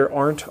surprised if there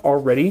aren't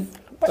already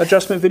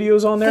adjustment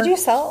videos on there. Did you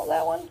sell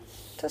that one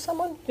to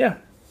someone? Yeah,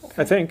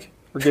 okay. I think.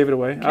 Or gave it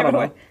away. I don't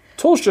know.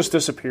 Tools just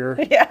disappear.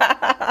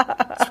 Yeah.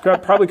 It's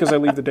probably because I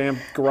leave the damn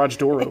garage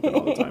door open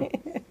all the time.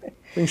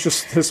 Things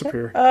just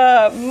disappear.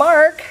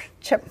 Mark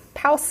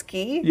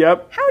Chapowski.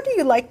 Yep. How do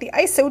you like the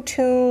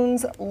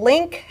IsoTunes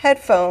Link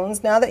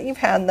headphones now that you've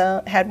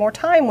had more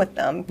time with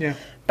them? Yeah.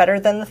 Better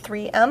than the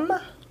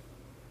 3M?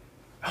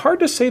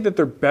 Hard to say that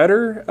they're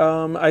better.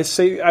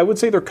 I would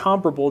say they're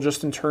comparable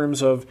just in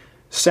terms of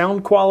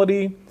sound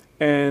quality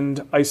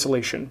and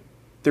isolation.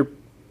 They're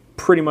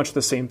pretty much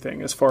the same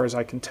thing as far as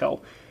I can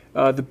tell.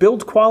 The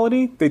build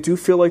quality, they do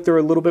feel like they're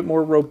a little bit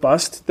more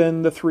robust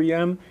than the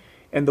 3M.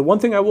 And the one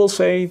thing I will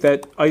say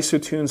that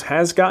IsoTunes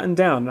has gotten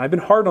down, and I've been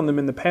hard on them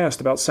in the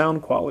past about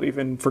sound quality,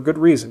 and for good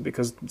reason,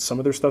 because some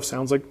of their stuff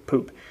sounds like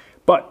poop.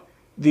 But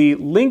the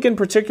Link in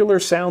particular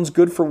sounds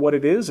good for what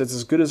it is. It's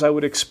as good as I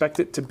would expect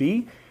it to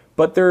be.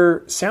 But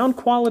their sound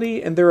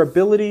quality and their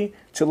ability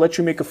to let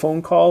you make a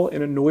phone call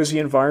in a noisy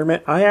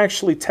environment, I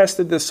actually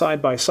tested this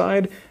side by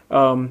side.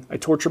 I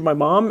tortured my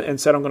mom and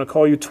said, I'm going to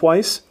call you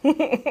twice.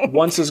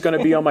 Once is going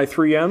to be on my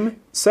 3M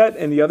set,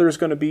 and the other is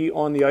going to be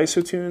on the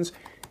IsoTunes.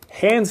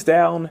 Hands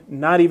down,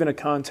 not even a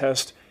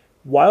contest.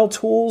 While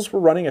tools were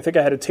running, I think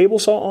I had a table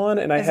saw on,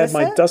 and I had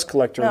my dust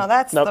collector. No,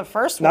 that's the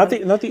first one. Not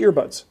the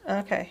earbuds.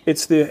 Okay.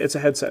 It's a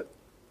headset.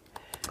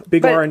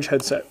 Big orange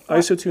headset.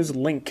 IsoTunes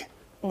Link.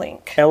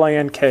 Link,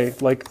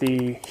 like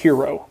the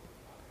hero.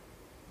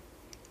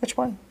 Which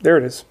one? There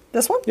it is.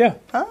 This one? Yeah.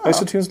 Oh.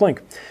 IsoTunes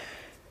Link.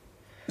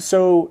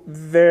 So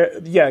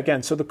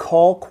so the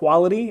call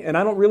quality, and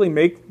I don't really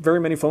make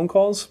very many phone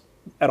calls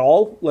at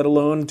all, let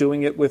alone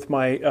doing it with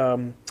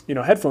my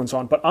headphones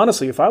on. But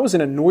honestly, if I was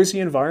in a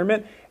noisy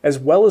environment, as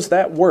well as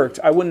that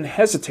worked, I wouldn't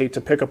hesitate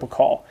to pick up a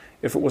call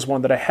if it was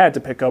one that I had to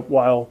pick up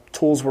while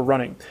tools were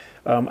running.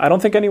 I don't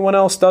think anyone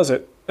else does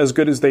it as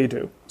good as they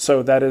do.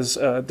 So that is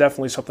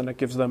definitely something that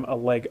gives them a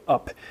leg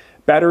up.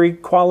 Battery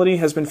quality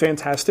has been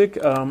fantastic.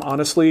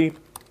 Honestly,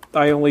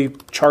 I only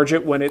charge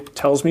it when it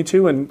tells me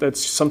to, and that's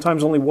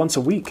sometimes only once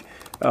a week.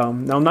 Now,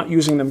 I'm not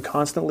using them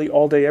constantly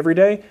all day, every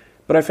day,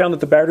 but I found that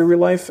the battery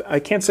life, I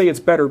can't say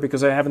it's better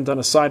because I haven't done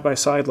a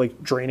side-by-side,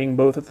 like draining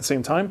both at the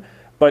same time,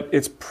 but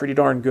it's pretty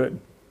darn good.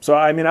 So,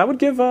 I mean, I would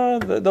give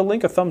the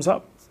Link a thumbs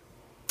up.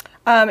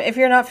 If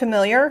you're not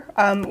familiar,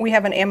 we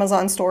have an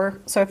Amazon store.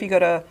 So if you go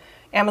to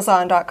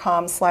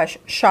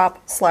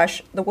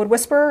Amazon.com/shop/The Wood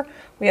Whisperer,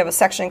 we have a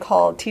section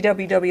called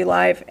TWW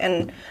Live,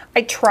 and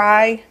I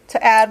try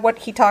to add what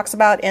he talks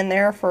about in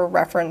there for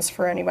reference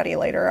for anybody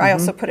later. I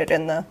also put it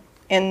in the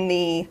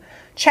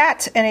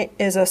chat, and it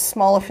is a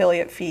small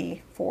affiliate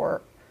fee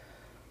for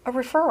a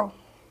referral.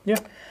 Yeah.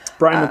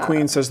 Brian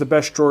McQueen says the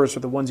best drawers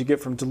are the ones you get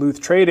from Duluth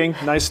Trading.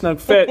 Nice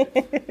snug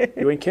fit.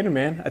 You ain't kidding,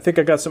 man. I think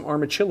I got some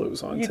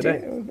armachillos on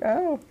today. Do?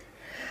 Oh.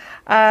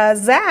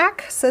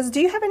 Zach says,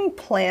 do you have any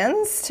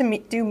plans to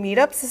do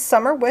meetups this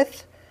summer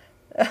with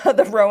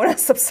the Rona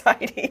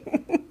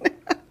subsiding?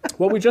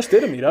 Well, we just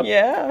did a meetup.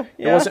 Yeah.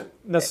 It wasn't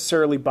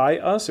necessarily by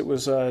us. It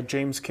was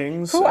James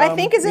King's who I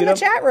think is in the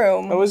chat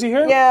room. Oh, is he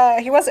here?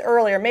 Yeah, he was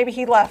earlier. Maybe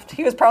he left.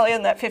 He was probably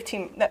in that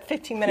 15-minute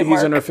mark.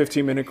 He's in our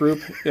 15-minute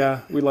group.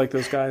 Yeah, we like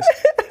those guys.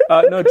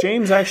 No,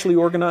 James actually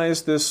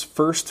organized this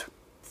first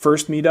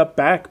meetup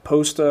back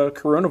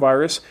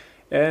post-coronavirus.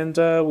 And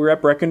we're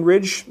at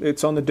Breckenridge.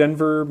 It's on the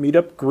Denver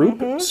meetup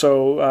group,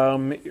 so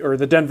or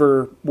the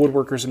Denver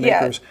Woodworkers and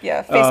Makers.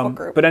 Yeah, Facebook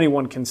group. But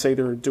anyone can say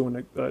they're doing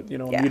a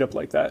meetup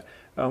like that.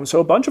 So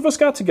a bunch of us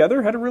got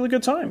together, had a really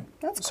good time.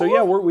 That's cool. So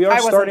yeah, we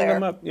are starting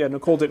them up. Yeah,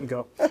 Nicole didn't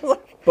go.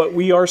 But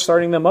we are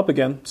starting them up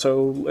again.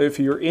 So if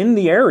you're in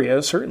the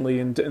area, certainly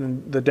in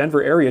the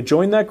Denver area,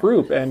 join that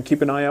group and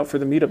keep an eye out for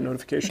the meetup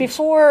notifications.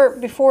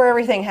 Before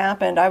everything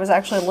happened, I was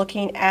actually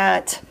looking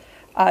at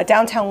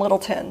downtown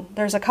Littleton.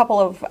 There's a couple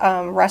of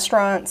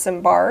restaurants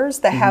and bars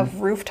that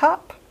have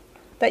rooftop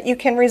that you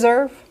can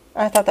reserve.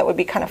 I thought that would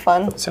be kind of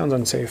fun. Sounds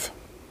unsafe.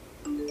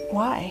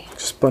 Why?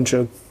 Just a bunch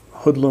of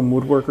hoodlum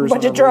woodworkers.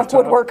 Bunch of drunk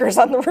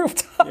woodworkers on the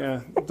rooftop.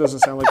 Yeah, it doesn't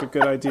sound like a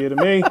good idea to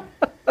me.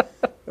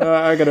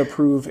 I got to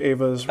approve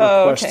Ava's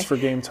requests for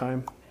game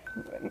time.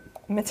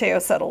 Mateo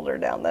settled her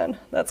down then.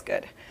 That's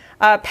good.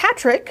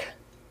 Patrick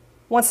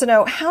wants to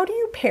know, how do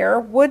you pair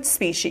wood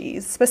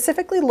species?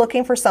 Specifically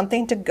looking for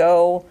something to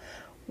go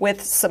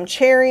with some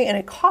cherry and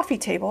a coffee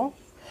table.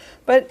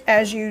 But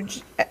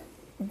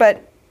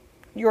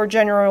your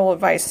general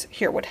advice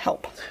here would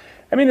help.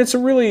 I mean,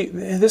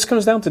 this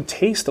comes down to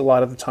taste a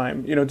lot of the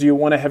time. You know, do you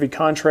want a heavy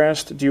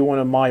contrast? Do you want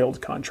a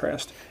mild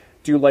contrast?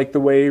 Do you like the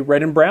way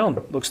red and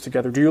brown looks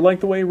together? Do you like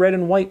the way red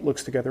and white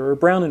looks together, or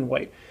brown and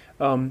white?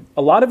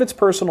 A lot of it's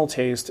personal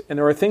taste, and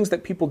there are things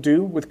that people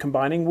do with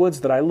combining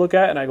woods that I look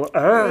at and I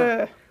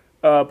go,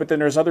 but then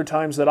there's other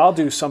times that I'll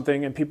do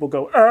something and people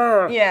go,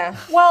 Yeah.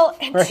 Well,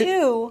 and right?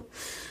 Two,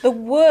 the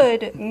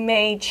wood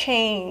may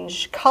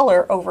change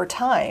color over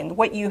time.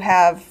 What you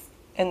have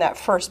in that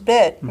first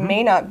bit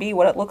may not be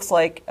what it looks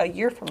like a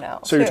year from now.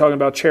 So you're talking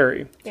about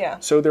cherry. Yeah.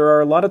 So there are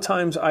a lot of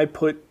times I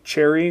put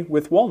cherry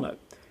with walnut.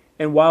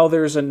 And while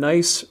there's a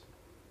nice,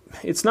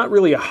 it's not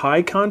really a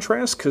high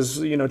contrast because,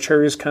 you know,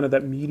 cherry is kind of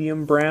that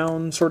medium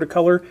brown sort of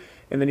color.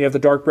 And then you have the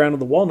dark brown of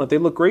the walnut. They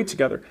look great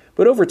together.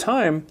 But over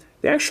time,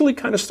 they actually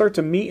kind of start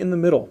to meet in the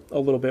middle a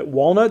little bit.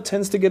 Walnut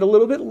tends to get a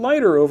little bit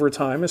lighter over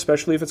time,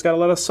 especially if it's got a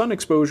lot of sun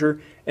exposure.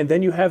 And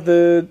then you have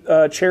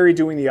the cherry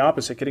doing the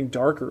opposite, getting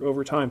darker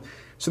over time.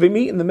 So they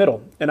meet in the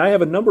middle. And I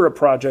have a number of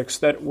projects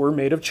that were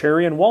made of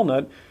cherry and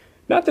walnut.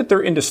 Not that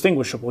they're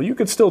indistinguishable. You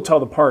could still tell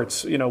the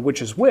parts, you know,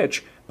 which is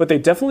which, but they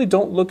definitely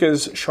don't look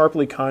as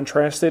sharply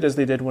contrasted as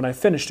they did when I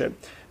finished it.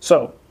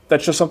 So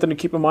that's just something to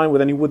keep in mind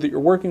with any wood that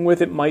you're working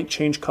with. It might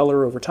change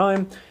color over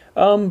time.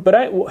 But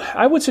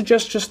I would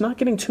suggest just not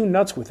getting too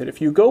nuts with it. If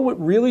you go with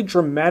really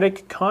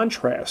dramatic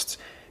contrasts,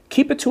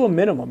 keep it to a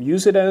minimum.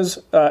 Use it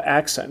as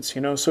accents,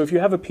 you know. So if you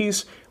have a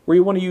piece where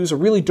you want to use a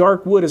really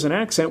dark wood as an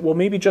accent, well,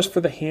 maybe just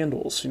for the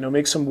handles, you know,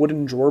 make some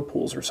wooden drawer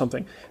pulls or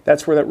something.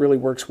 That's where that really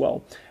works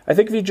well. I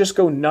think if you just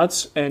go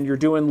nuts and you're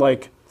doing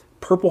like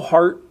Purple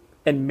Heart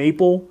and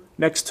Maple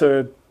next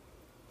to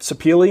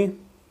Sapele,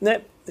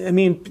 I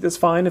mean, that's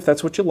fine if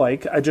that's what you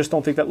like. I just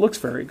don't think that looks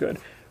very good,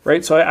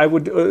 right? So I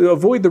would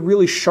avoid the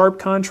really sharp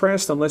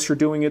contrast unless you're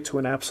doing it to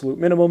an absolute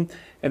minimum,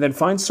 and then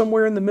find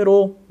somewhere in the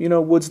middle, you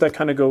know, woods that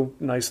kind of go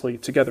nicely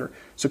together.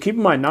 So keep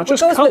in mind, not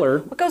just color.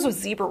 What goes with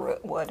zebra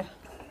root wood?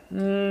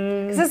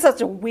 Because it's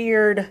such a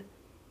weird,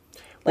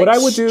 what I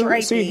would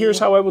do, see, here's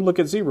how I would look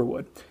at zebra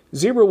wood.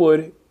 Zebra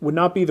wood would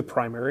not be the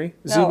primary.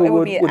 Zebra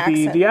wood would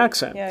be the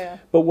accent. Yeah.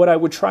 But what I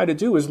would try to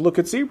do is look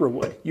at zebra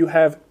wood. You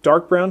have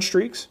dark brown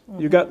streaks.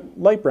 You got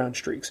light brown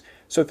streaks.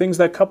 So things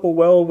that couple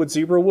well with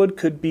zebra wood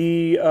could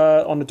be,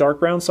 on the dark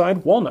brown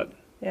side, walnut.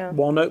 Yeah.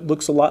 Walnut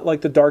looks a lot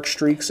like the dark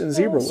streaks in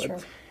zebra wood. True.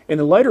 In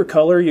the lighter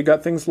color, you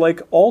got things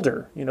like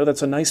alder. You know,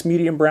 that's a nice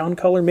medium brown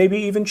color, maybe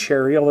even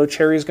cherry, although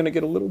cherry is going to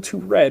get a little too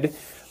red.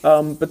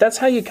 But that's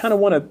how you kind of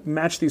want to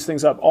match these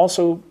things up.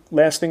 Also,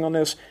 last thing on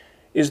this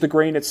is the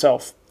grain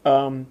itself.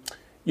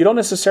 You don't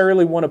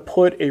necessarily want to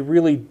put a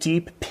really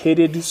deep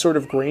pitted sort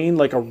of grain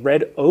like a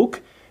red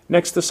oak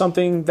next to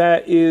something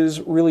that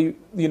is really,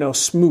 you know,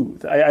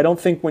 smooth. I don't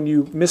think when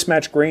you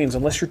mismatch grains,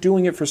 unless you're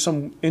doing it for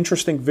some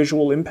interesting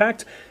visual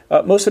impact,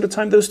 most of the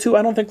time those two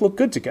I don't think look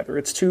good together.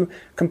 It's two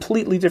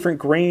completely different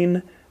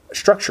grain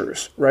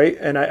structures, right?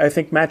 And I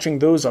think matching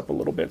those up a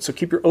little bit. So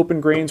keep your open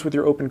grains with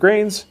your open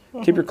grains,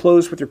 keep your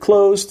closed with your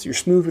closed, your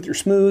smooth with your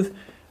smooth,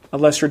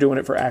 unless you're doing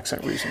it for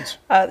accent reasons.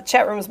 The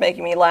chat room is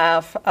making me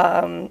laugh.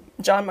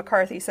 John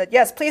McCarthy said,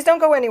 yes, please don't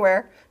go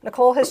anywhere.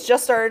 Nicole has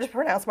just started to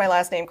pronounce my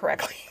last name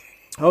correctly.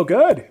 Oh,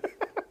 good.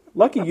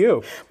 Lucky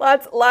you.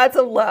 Lots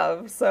of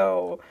love.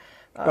 So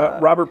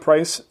Robert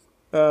Price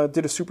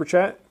did a super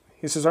chat.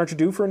 He says, aren't you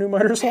due for a new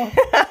miter saw?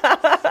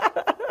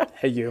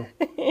 Hey, you.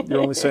 You're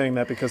only saying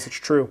that because it's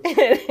true.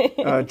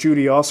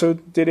 Judy also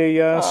did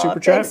a super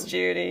chat. Thanks,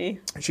 Judy.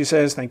 She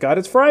says, thank God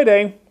it's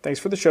Friday. Thanks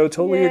for the show.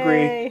 Totally Yay.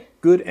 Agree.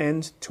 Good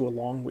end to a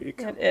long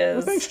week. It is.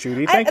 Well, thanks,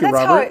 Judy. Thank you,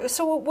 Robert.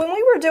 So when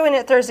we were doing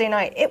it Thursday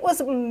night, it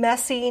was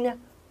messing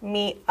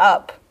me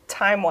up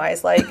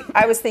time-wise. Like,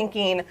 I was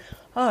thinking,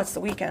 oh, it's the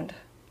weekend.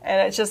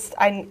 And it's just,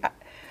 I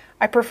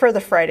prefer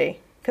the Friday.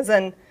 Because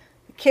then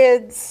the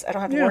kids, I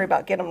don't have to worry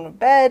about getting them to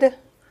bed.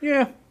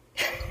 Yeah.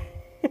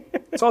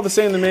 It's all the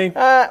same to me.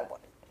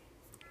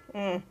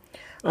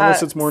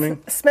 Unless it's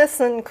morning.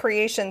 Smithson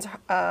Creations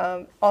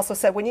also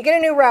said, when you get a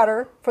new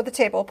router for the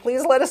table,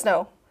 please let us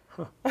know.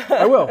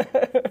 I will.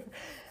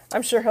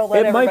 I'm sure he'll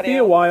let everybody know. It might be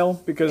a while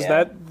because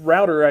that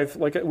router,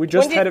 we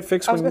just had it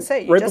fixed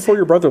right before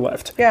your brother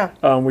left. Yeah.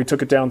 We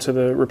took it down to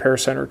the repair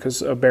center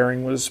because a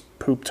bearing was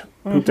pooped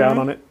out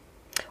on it.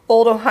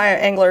 Old Ohio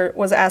Angler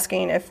was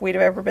asking if we'd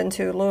have ever been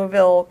to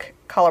Louisville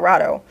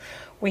Colorado.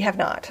 We have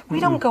not. We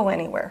don't go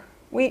anywhere.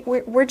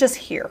 We're just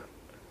here.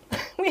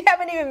 We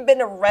haven't even been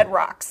to Red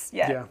Rocks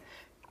yet. Yeah.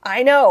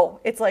 I know.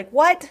 It's like,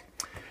 what?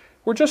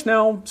 We're just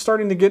now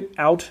starting to get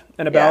out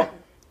and about,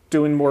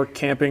 doing more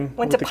camping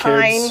Went with to the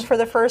Pine kids. for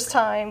the first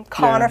time,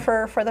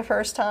 Conifer for the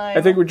first time.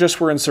 I think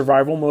we're in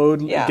survival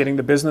mode, Yeah. getting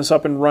the business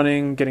up and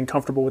running, getting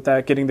comfortable with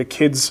that, getting the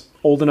kids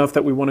old enough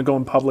that we want to go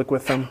in public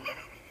with them.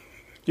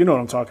 You know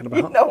what I'm talking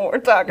about. You know what we're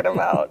talking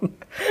about.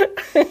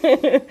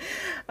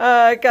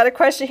 Got a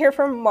question here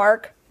from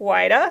Mark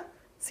Wida.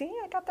 See,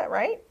 I got that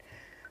right.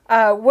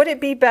 Would it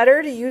be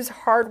better to use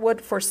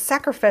hardwood for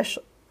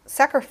sacrificial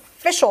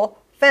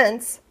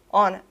fence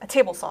on a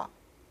table saw?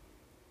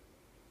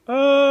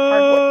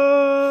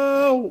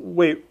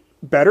 Wait,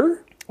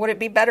 better? Would it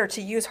be better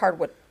to use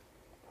hardwood?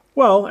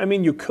 Well, I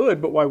mean, you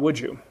could, but why would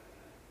you?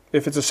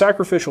 If it's a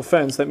sacrificial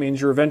fence, that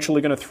means you're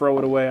eventually going to throw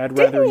it away. I'd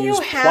rather use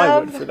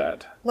plywood for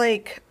that.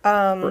 Like,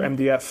 or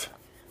MDF.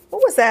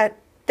 what was that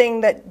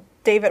thing that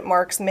David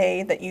Marks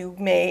made that you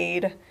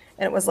made? And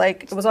it was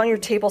like, it was on your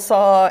table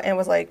saw and it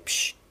was like,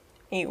 psh,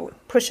 and you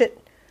push it.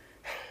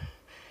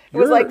 It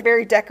was like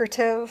very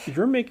decorative.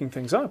 You're making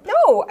things up.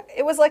 No,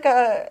 it was like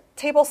a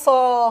table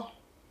saw.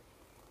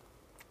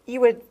 It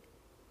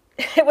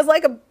was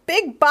like a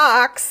big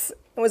box.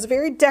 It was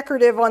very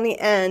decorative on the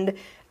end.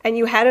 And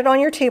you had it on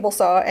your table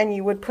saw, and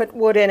you would put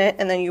wood in it,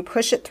 and then you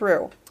push it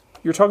through.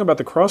 You're talking about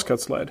the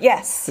crosscut sled.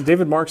 Yes. And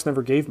David Marks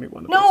never gave me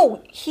one of those.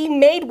 No, he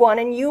made one,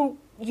 and you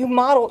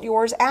modeled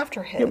yours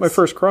after his. Yeah, my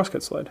first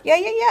crosscut sled.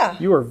 Yeah.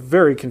 You are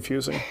very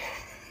confusing.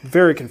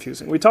 Very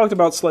confusing. We talked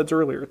about sleds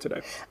earlier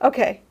today.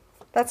 Okay.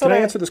 That's Can what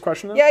I answer this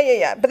question now?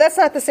 Yeah. But that's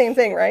not the same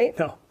thing, right?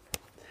 No.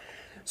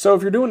 So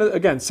if you're doing,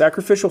 again,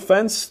 sacrificial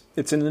fence,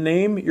 it's in the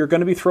name, you're going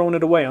to be throwing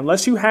it away.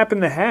 Unless you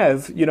happen to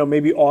have,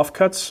 maybe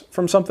offcuts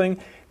from something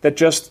that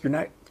just, you're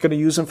not going to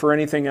use them for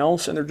anything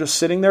else and they're just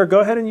sitting there, go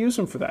ahead and use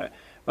them for that.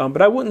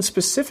 But I wouldn't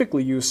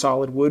specifically use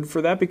solid wood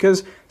for that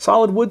because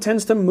solid wood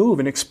tends to move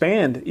and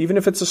expand. Even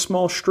if it's a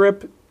small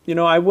strip,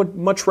 I would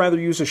much rather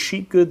use a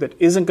sheet good that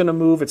isn't going to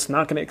move, it's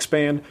not going to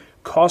expand,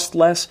 cost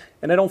less,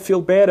 and I don't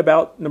feel bad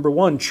about, number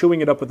one,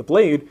 chewing it up with a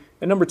blade,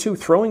 and number two,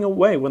 throwing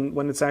away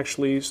when it's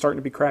actually starting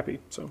to be crappy.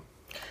 So,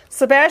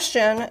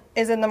 Sebastian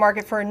is in the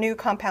market for a new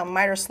compound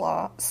miter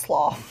slaw.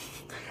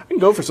 I can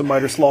go for some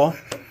miter slaw.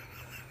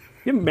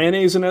 You have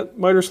mayonnaise in that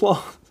miter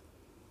slaw?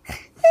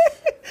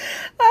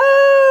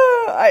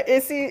 I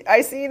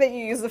see that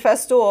you use the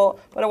Festool,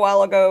 but a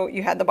while ago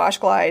you had the Bosch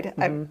Glide.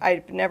 Mm-hmm.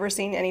 I've never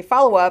seen any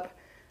follow-up.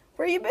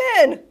 Where you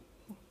been?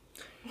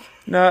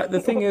 Nah, the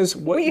thing is,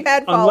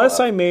 unless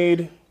I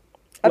made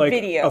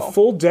a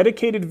full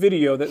dedicated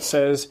video that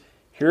says,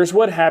 here's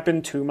what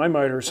happened to my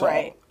miter saw.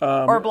 Right.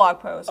 Or a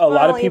blog post. A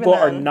lot of people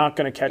are not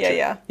going to catch it.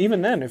 Yeah.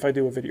 Even then, if I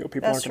do a video,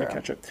 people aren't going to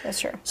catch it.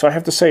 That's true. So I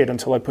have to say it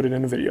until I put it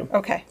in a video.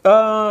 Okay.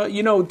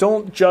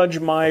 Don't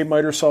judge my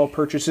miter saw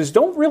purchases.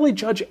 Don't really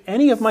judge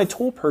any of my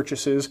tool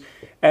purchases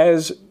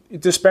as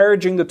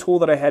disparaging the tool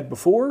that I had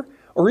before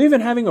or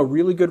even having a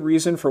really good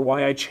reason for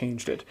why I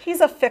changed it. He's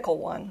a fickle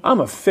one.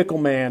 I'm a fickle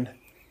man.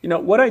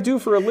 What I do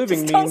for a living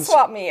means... Don't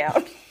swap me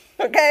out,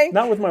 okay?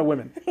 Not with my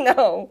women.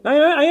 No.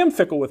 I am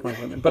fickle with my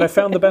women, but I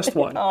found the best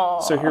one.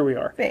 So here we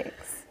are. Thanks.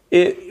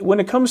 When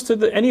it comes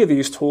to any of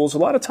these tools, a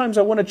lot of times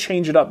I want to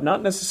change it up,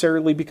 not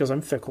necessarily because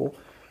I'm fickle,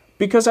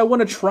 because I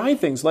want to try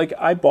things. Like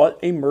I bought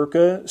a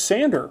Mirka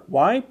sander.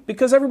 Why?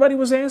 Because everybody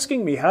was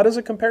asking me, how does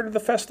it compare to the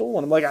Festool?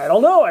 And I'm like, I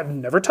don't know. I've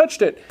never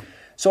touched it.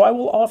 So I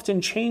will often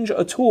change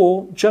a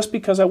tool just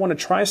because I want to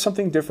try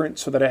something different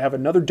so that I have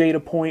another data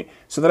point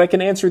so that I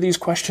can answer these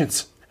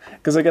questions.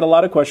 Because I get a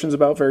lot of questions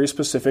about very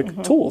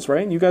specific tools,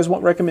 right? And you guys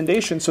want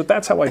recommendations, so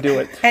that's how I do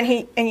it. And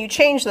you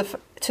changed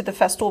to the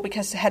Festool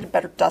because it had a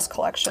better dust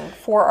collection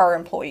for our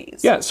employees.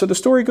 Yeah, so the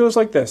story goes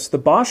like this. The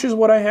Bosch is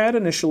what I had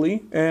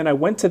initially, and I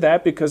went to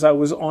that because I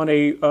was on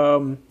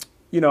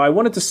I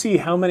wanted to see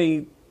how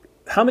many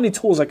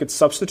tools I could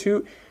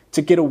substitute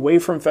to get away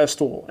from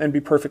Festool and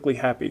be perfectly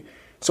happy.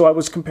 So I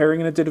was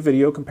comparing, and I did a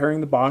video comparing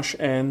the Bosch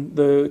and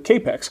the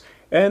Capex.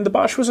 And the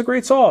Bosch was a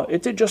great saw.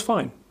 It did just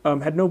fine.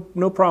 Had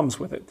no problems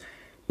with it.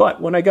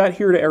 But when I got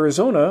here to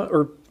Arizona,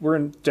 or we're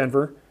in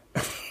Denver,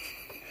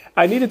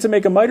 I needed to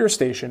make a miter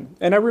station.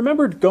 And I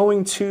remembered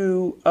going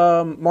to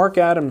Mark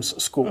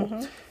Adams'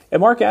 school. And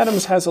Mark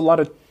Adams has a lot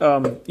of,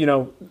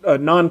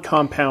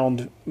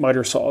 non-compound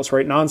miter saws,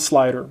 right?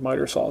 Non-slider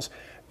miter saws.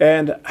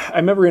 And I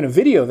remember in a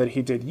video that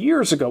he did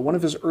years ago, one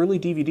of his early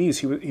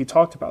DVDs, he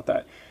talked about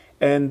that.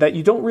 And that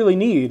you don't really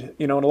need,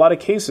 in a lot of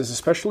cases,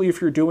 especially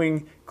if you're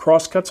doing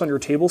crosscuts on your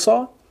table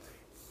saw,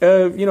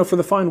 for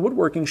the fine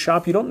woodworking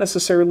shop, you don't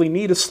necessarily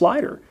need a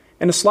slider.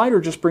 And a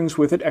slider just brings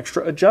with it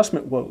extra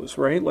adjustment woes,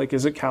 right? Like,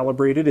 is it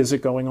calibrated? Is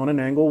it going on an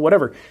angle?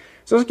 Whatever.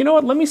 So I was like, you know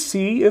what? Let me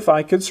see if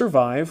I could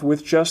survive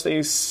with just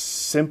a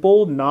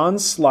simple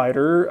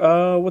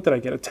non-slider, what did I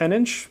get? A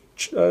 10-inch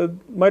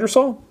miter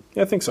saw?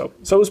 Yeah, I think so.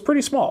 So it was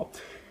pretty small.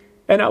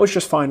 And I was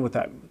just fine with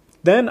that.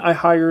 Then I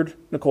hired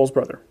Nicole's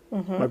brother,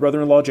 my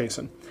brother-in-law,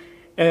 Jason.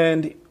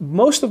 And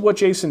most of what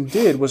Jason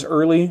did was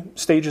early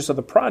stages of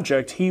the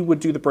project, he would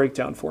do the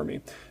breakdown for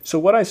me. So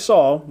what I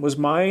saw was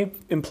my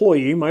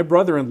employee, my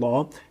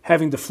brother-in-law,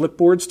 having to flip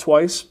boards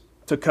twice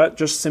to cut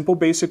just simple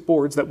basic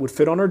boards that would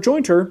fit on our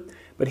jointer,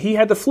 but he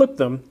had to flip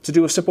them to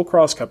do a simple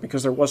crosscut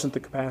because there wasn't the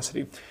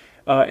capacity.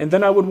 And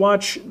then I would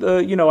watch,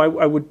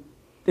 I would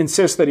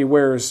insist that he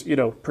wears,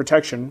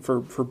 protection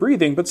for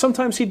breathing, but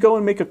sometimes he'd go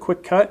and make a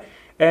quick cut,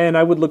 and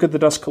I would look at the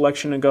dust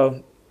collection and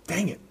go,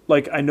 dang it,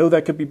 I know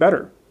that could be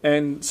better.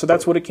 And so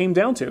that's what it came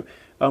down to.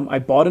 I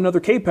bought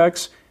another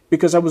Capex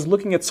because I was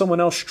looking at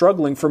someone else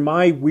struggling for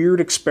my weird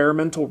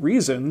experimental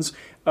reasons,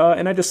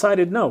 and I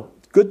decided, no,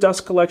 good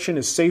dust collection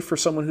is safe for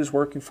someone who's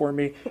working for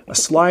me. A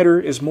slider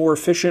is more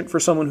efficient for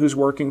someone who's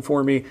working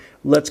for me.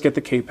 Let's get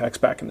the Capex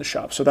back in the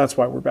shop. So that's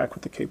why we're back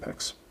with the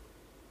Capex.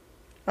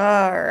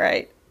 All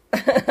right.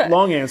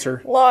 Long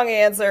answer. Long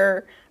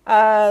answer.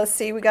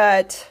 See, we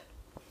got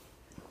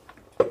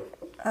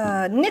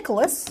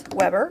Nicholas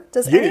Weber.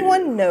 Does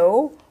anyone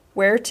know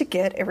where to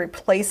get a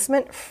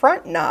replacement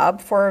front knob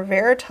for a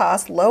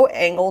Veritas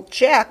low-angle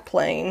jack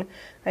plane?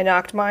 I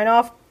knocked mine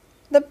off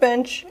the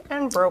bench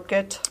and broke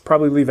it.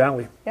 Probably Lee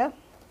Valley. Yeah.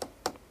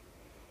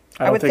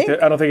 I don't think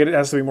it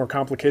has to be more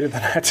complicated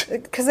than that.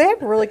 Because they have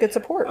really good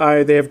support.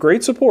 They have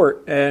great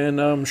support,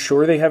 and I'm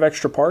sure they have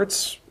extra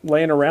parts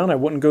laying around. I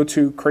wouldn't go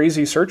too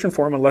crazy searching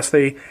for them unless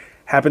they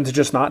happen to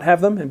just not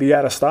have them and be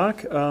out of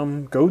stock.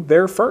 Go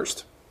there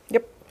first.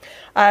 Yep.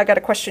 I got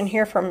a question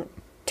here from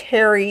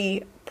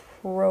Terry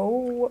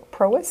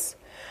Prois.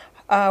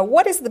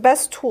 What is the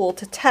best tool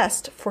to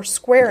test for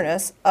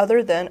squareness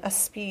other than a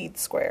speed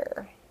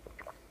square?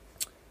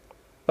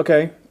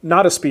 Okay,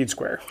 not a speed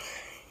square.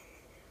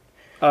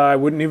 I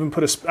wouldn't even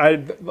put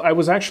I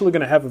was actually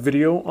going to have a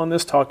video on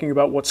this talking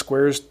about what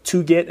squares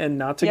to get and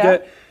not to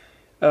get.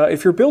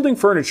 If you're building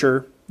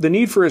furniture, the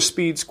need for a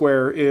speed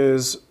square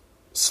is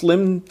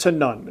slim to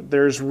none.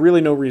 There's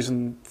really no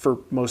reason for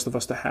most of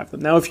us to have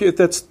them. Now, if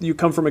you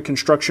come from a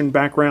construction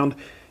background,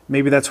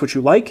 maybe that's what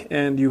you like,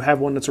 and you have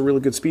one that's a really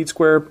good speed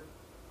square,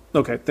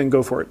 okay, then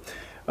go for it.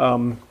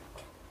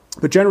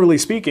 But generally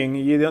speaking,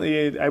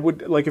 I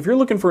would, if you're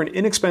looking for an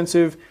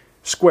inexpensive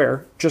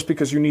square, just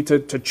because you need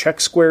to check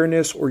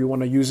squareness or you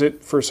want to use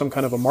it for some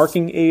kind of a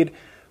marking aid,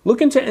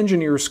 look into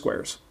engineer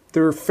squares.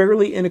 They're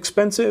fairly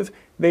inexpensive.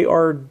 They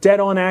are dead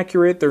on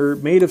accurate. They're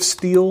made of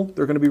steel.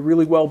 They're going to be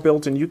really well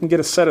built, and you can get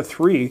a set of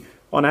 3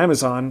 on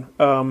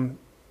Amazon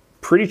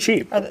pretty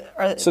cheap.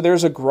 So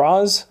there's a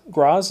Graz,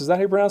 is that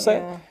how you pronounce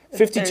that?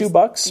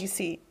 $52. You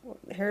see,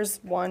 here's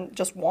one,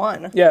 just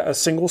one. Yeah, a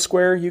single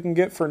square you can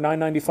get for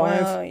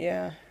 $9.95. Oh,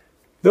 yeah.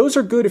 Those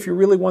are good if you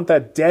really want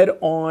that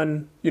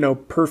dead-on,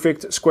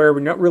 perfect square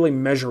when you're not really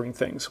measuring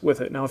things with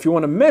it. Now, if you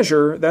want to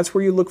measure, that's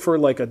where you look for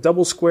a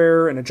double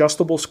square, an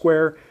adjustable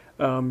square.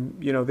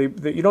 You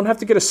don't have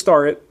to get a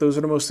Starrett. Those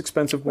are the most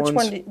expensive ones. Which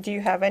one do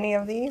you have any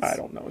of these? I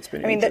don't know. It's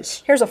been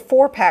ages. Here's a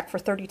 4-pack for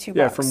 $32.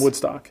 Yeah, from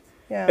Woodstock.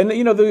 Yeah. And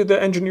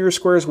the engineer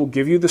squares will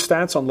give you the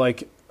stats on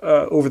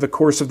over the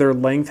course of their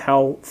length,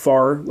 how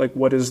far,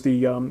 what is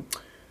the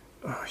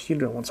you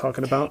know what I'm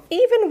talking about.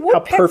 How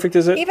perfect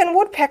is it? Even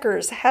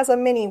Woodpeckers has a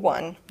mini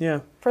one.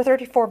 Yeah. For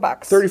 $34.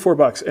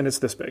 $34, and it's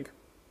this big.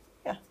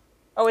 Yeah.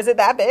 Oh, is it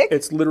that big?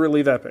 It's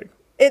literally that big.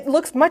 It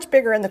looks much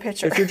bigger in the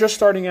picture. If you're just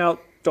starting out,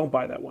 don't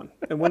buy that one.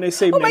 And when they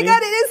say oh mini, my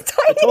God, it is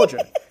tiny. I told you.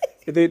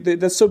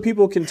 That's so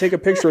people can take a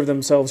picture of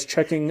themselves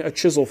checking a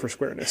chisel for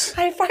squareness.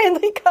 I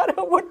finally got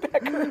a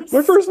Woodpeckers.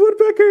 My first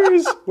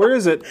Woodpeckers. Where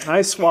is it?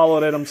 I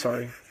swallowed it. I'm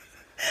sorry.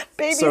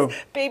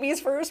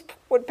 Baby's first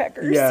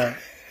Woodpeckers. Yeah.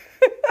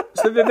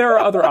 So there are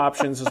other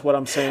options, is what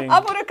I'm saying.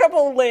 I'll put a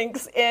couple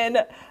links in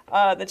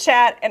the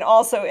chat and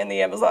also in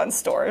the Amazon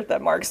store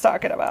that Mark's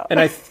talking about. And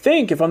I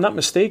think, if I'm not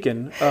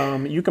mistaken,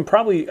 you can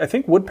I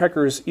think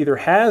Woodpeckers either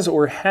has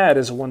or had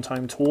as a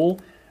one-time tool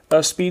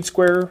a speed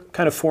square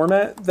kind of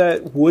format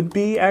that would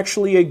be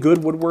actually a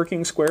good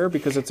woodworking square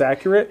because it's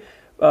accurate.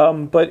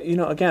 But,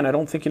 again, I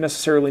don't think you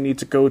necessarily need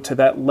to go to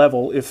that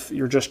level if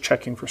you're just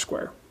checking for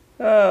square.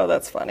 Oh,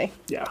 that's funny.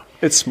 Yeah,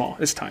 it's small.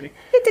 It's tiny.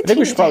 I think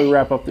we should probably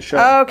wrap up the show.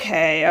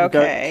 Okay. We've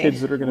got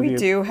kids that are going to be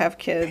do have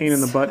kids. Pain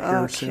in the butt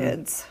here soon.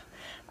 Kids.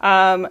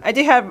 I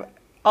do have.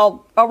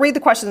 I'll read the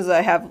questions that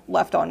I have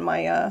left on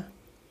my.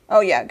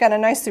 Got a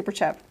nice super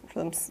chat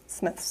from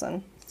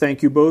Smithson.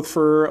 Thank you both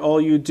for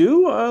all you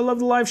do. I love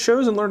the live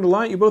shows and learned a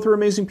lot. You both are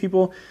amazing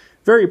people.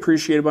 Very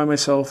appreciated by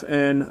myself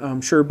and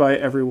I'm sure by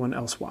everyone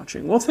else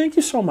watching. Well, thank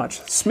you so much.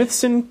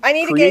 Smithson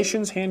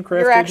Creations, handcrafted.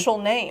 Your actual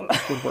name.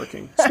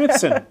 Woodworking.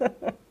 Smithson.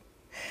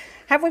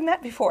 Have we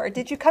met before?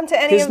 Did you come to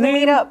any of the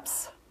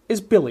meetups? Is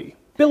Billy.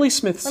 Billy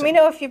Smithson. Let me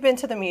know if you've been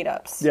to the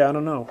meetups. Yeah, I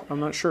don't know. I'm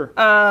not sure.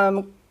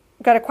 Got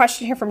a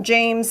question here from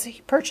James.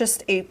 He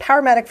purchased a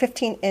Powermatic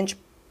 15-inch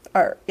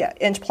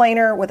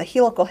planer with a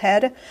helical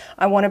head.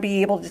 I want to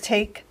be able to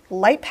take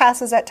light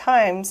passes at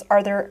times.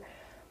 Are there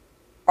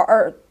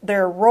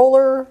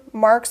roller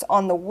marks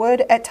on the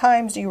wood at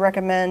times?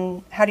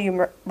 How do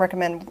you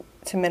recommend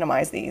to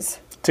minimize these?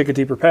 Take a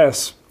deeper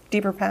pass.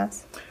 Deeper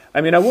pass?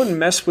 I mean, I wouldn't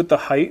mess with the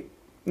height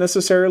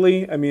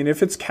necessarily. I mean,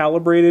 if it's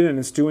calibrated and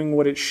it's doing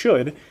what it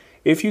should,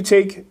 if you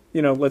take,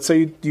 let's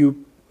say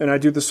you, and I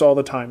do this all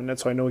the time, and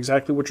that's so I know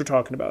exactly what you're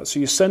talking about. So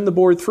you send the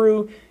board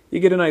through, you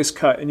get a nice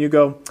cut, and you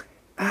go,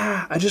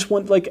 I just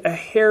want like a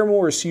hair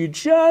more. So you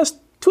just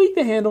tweak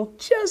the handle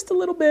just a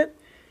little bit.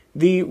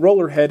 The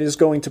roller head is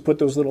going to put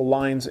those little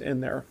lines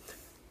in there.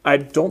 I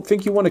don't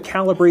think you want to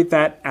calibrate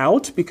that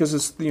out because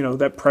it's,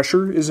 that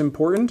pressure is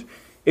important.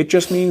 It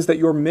just means that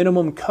your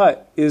minimum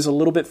cut is a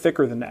little bit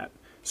thicker than that.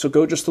 So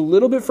go just a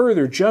little bit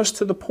further, just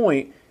to the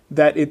point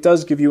that it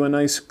does give you a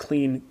nice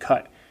clean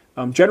cut.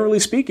 Generally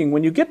speaking,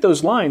 when you get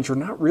those lines, you're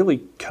not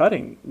really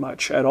cutting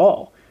much at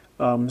all.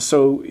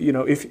 So,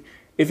 if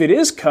it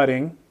is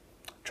cutting,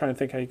 I'm trying to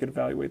think how you could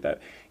evaluate that.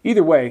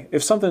 Either way,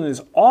 if something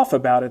is off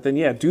about it, then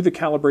yeah, do the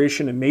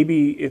calibration, and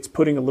maybe it's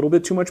putting a little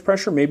bit too much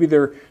pressure. Maybe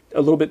they're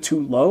a little bit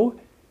too low.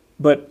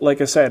 But like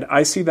I said,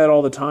 I see that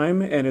all the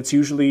time, and it's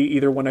usually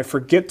either when I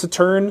forget to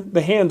turn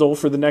the handle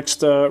for the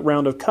next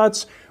round of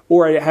cuts,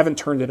 or I haven't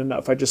turned it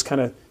enough. I just kind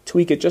of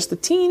tweak it just a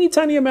teeny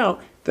tiny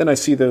amount, then I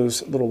see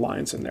those little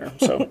lines in there.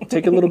 So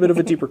take a little bit of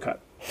a deeper cut.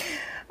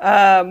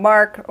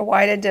 Mark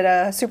Whited did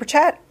a super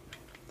chat.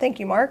 Thank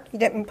you, Mark. You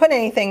didn't put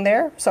anything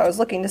there, so I was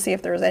looking to see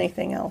if there was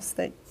anything else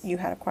that you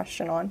had a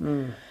question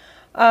on.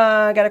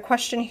 I got a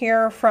question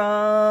here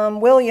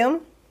from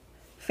William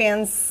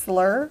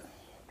Fansler.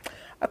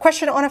 A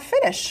question on a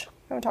finish. We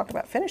haven't talked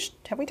about finish.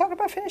 Have we talked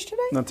about finish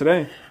today? Not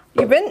today.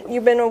 You've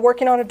been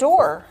working on a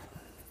door,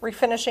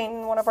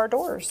 refinishing one of our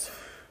doors.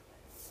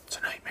 It's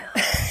a nightmare.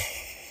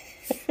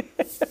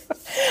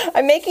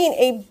 I'm making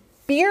a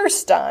beer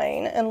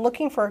stein and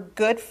looking for a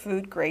good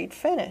food grade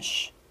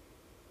finish.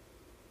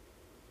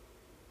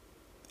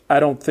 I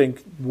don't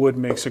think wood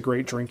makes a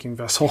great drinking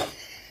vessel.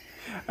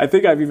 I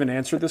think I've even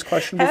answered this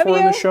question before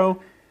in the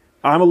show.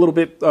 I'm a little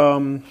bit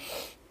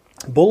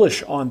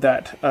bullish on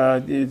that.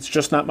 It's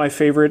just not my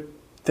favorite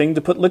thing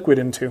to put liquid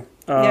into.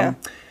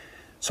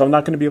 So I'm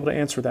not going to be able to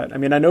answer that. I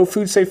mean, I know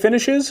food safe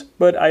finishes,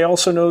 but I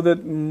also know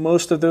that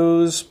most of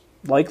those,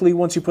 likely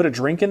once you put a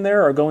drink in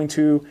there, are going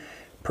to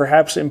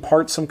perhaps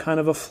impart some kind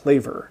of a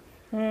flavor.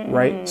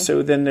 Right?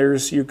 So then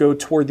you go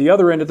toward the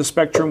other end of the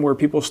spectrum where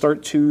people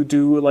start to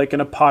do like an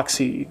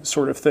epoxy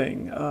sort of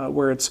thing,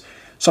 where it's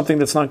something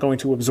that's not going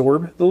to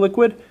absorb the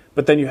liquid,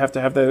 but then you have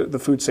to have the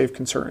food safe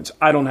concerns.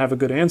 I don't have a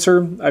good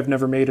answer. I've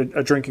never made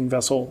a drinking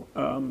vessel,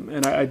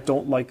 and I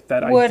don't like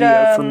that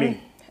idea for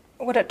me.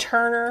 Would a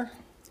turner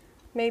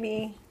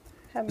maybe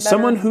have better?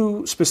 Someone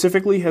who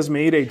specifically has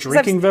made a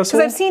drinking vessel?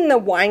 Because I've seen the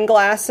wine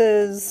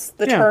glasses,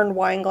 turned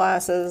wine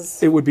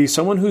glasses. It would be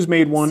someone who's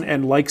made one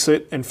and likes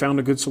it and found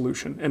a good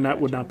solution, and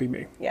that would not be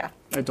me. Yeah.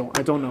 I don't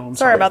know. I'm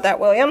sorry about that,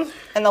 William.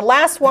 And the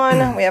last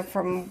one we have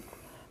from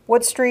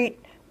Wood Street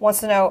wants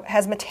to know,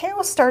 has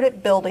Mateo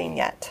started building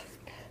yet?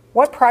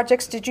 What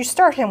projects did you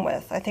start him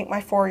with? I think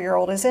my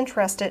 4-year-old is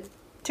interested.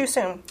 Too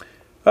soon.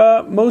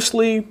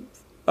 Mostly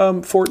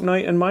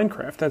Fortnite and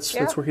Minecraft.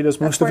 That's where he does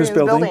most of his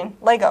building.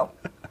 Lego.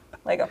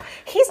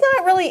 He's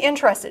not really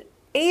interested.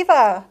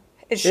 Ava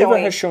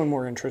has shown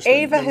more interest.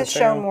 Ava has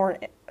shown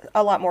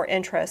a lot more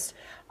interest.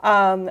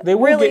 They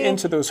will get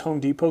into those Home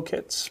Depot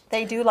kits.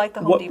 They do like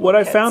the Home Depot kits. What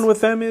I found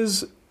with them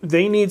is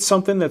they need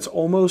something that's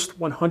almost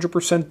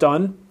 100%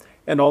 done,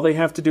 and all they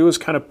have to do is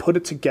kind of put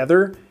it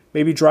together,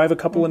 maybe drive a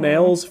couple of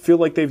nails, feel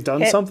like they've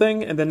done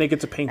something, and then they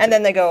get to paint it. And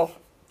then they go,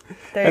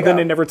 then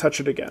they never touch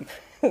it again.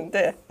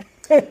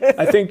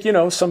 I think,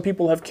 some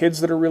people have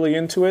kids that are really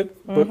into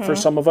it, but for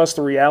some of us,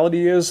 the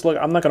reality is, look,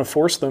 I'm not going to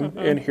force them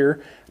in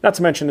here. Not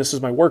to mention, this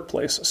is my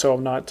workplace, so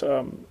I'm not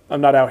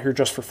out here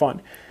just for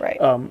fun. Right.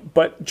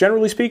 But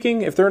generally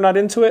speaking, if they're not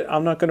into it,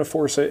 I'm not going to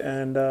force it.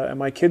 And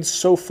my kids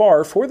so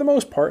far, for the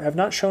most part, have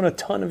not shown a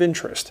ton of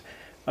interest.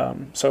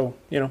 So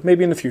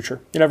maybe in the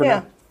future, you never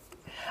know.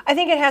 I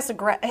think it has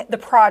to the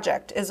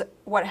project is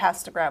what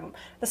has to grab them.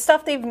 The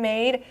stuff they've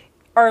made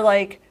are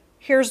like,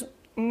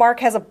 Mark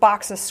has a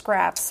box of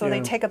scraps, so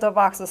they take the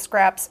box of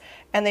scraps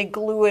and they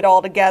glue it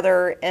all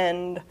together.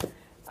 And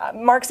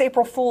Mark's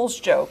April Fool's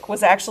joke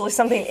was actually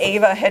something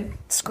Ava had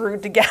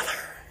screwed together.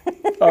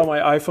 Oh, my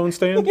iPhone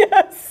stand?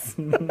 Yes.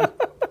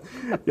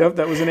 Yep,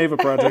 that was an Ava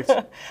project.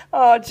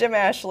 Oh, Jim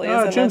Ashley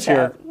is in Jim's the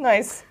chat. Here.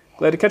 Nice.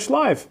 Glad to catch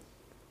live.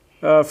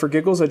 For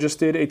giggles, I just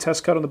did a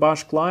test cut on the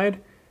Bosch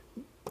Glide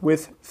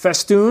with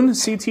Festoon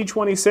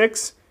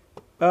CT26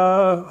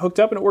 hooked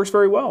up, and it works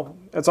very well.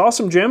 That's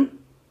awesome, Jim.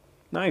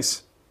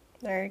 Nice.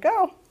 There you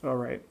go. All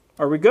right.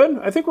 Are we good?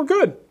 I think we're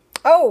good.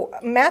 Oh,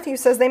 Matthew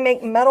says they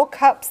make metal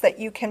cups that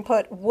you can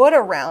put wood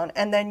around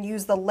and then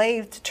use the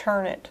lathe to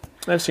turn it.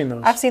 I've seen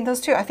those. I've seen those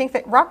too. I think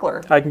that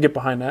Rockler. I can get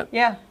behind that.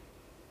 Yeah.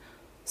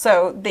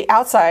 So the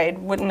outside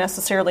wouldn't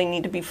necessarily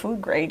need to be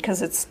food grade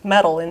because it's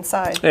metal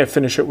inside. Yeah,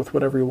 finish it with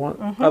whatever you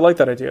want. I like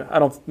that idea. I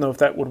don't know if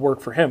that would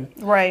work for him.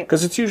 Right.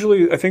 Because it's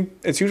usually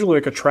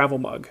like a travel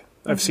mug.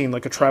 I've seen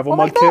like a travel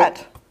mug like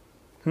kit.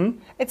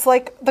 It's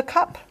like the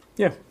cup.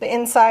 Yeah. The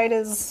inside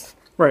is...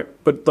 Right,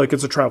 but like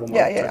it's a travel mug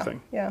type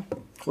thing. Yeah.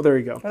 Well, there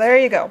you go. Well, there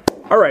you go.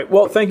 All right.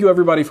 Well, thank you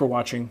everybody for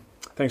watching.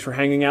 Thanks for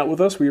hanging out with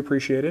us. We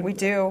appreciate it. We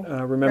do.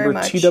 Remember,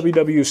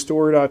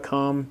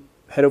 twwstore.com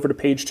head over to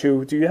page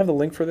 2. Do you have the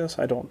link for this?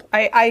 I don't.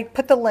 I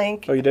put the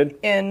link. Oh, you did?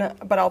 In,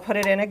 but I'll put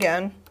it in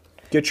again.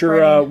 Get your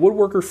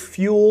Woodworker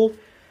Fuel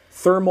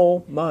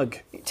thermal mug.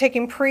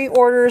 Taking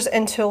pre-orders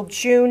until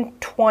June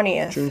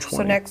 20th. June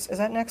 20th. So is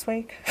that next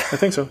week? I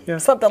think so, yeah.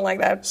 Something like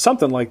that.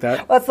 Something like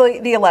that. Well, it's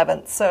the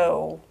 11th,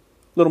 so...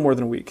 A little more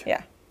than a week.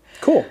 Yeah.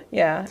 Cool.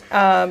 Yeah.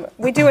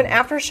 We do an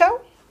after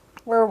show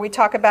where we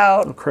talk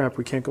about... Oh, crap.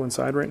 We can't go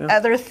inside right now?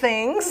 Other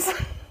things.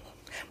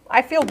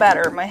 I feel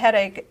better. My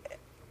headache,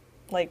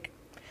 I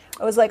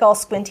was all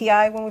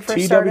squinty-eyed when we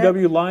first started.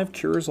 TWW Live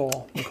cures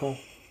all, Nicole.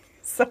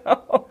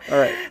 All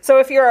right. So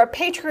if you're a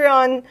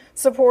Patreon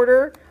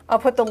supporter, I'll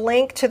put the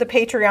link to the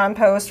Patreon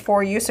post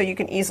for you so you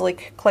can easily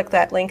click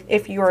that link.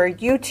 If you're a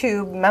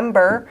YouTube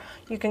member,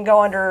 you can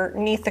go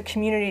underneath the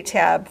community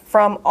tab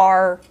from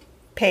our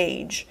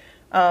page,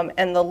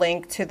 and the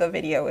link to the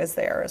video is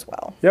there as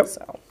well. Yep.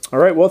 So. All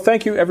right. Well,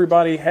 thank you,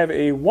 everybody. Have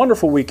a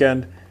wonderful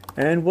weekend,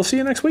 and we'll see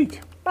you next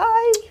week.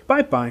 Bye.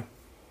 Bye-bye.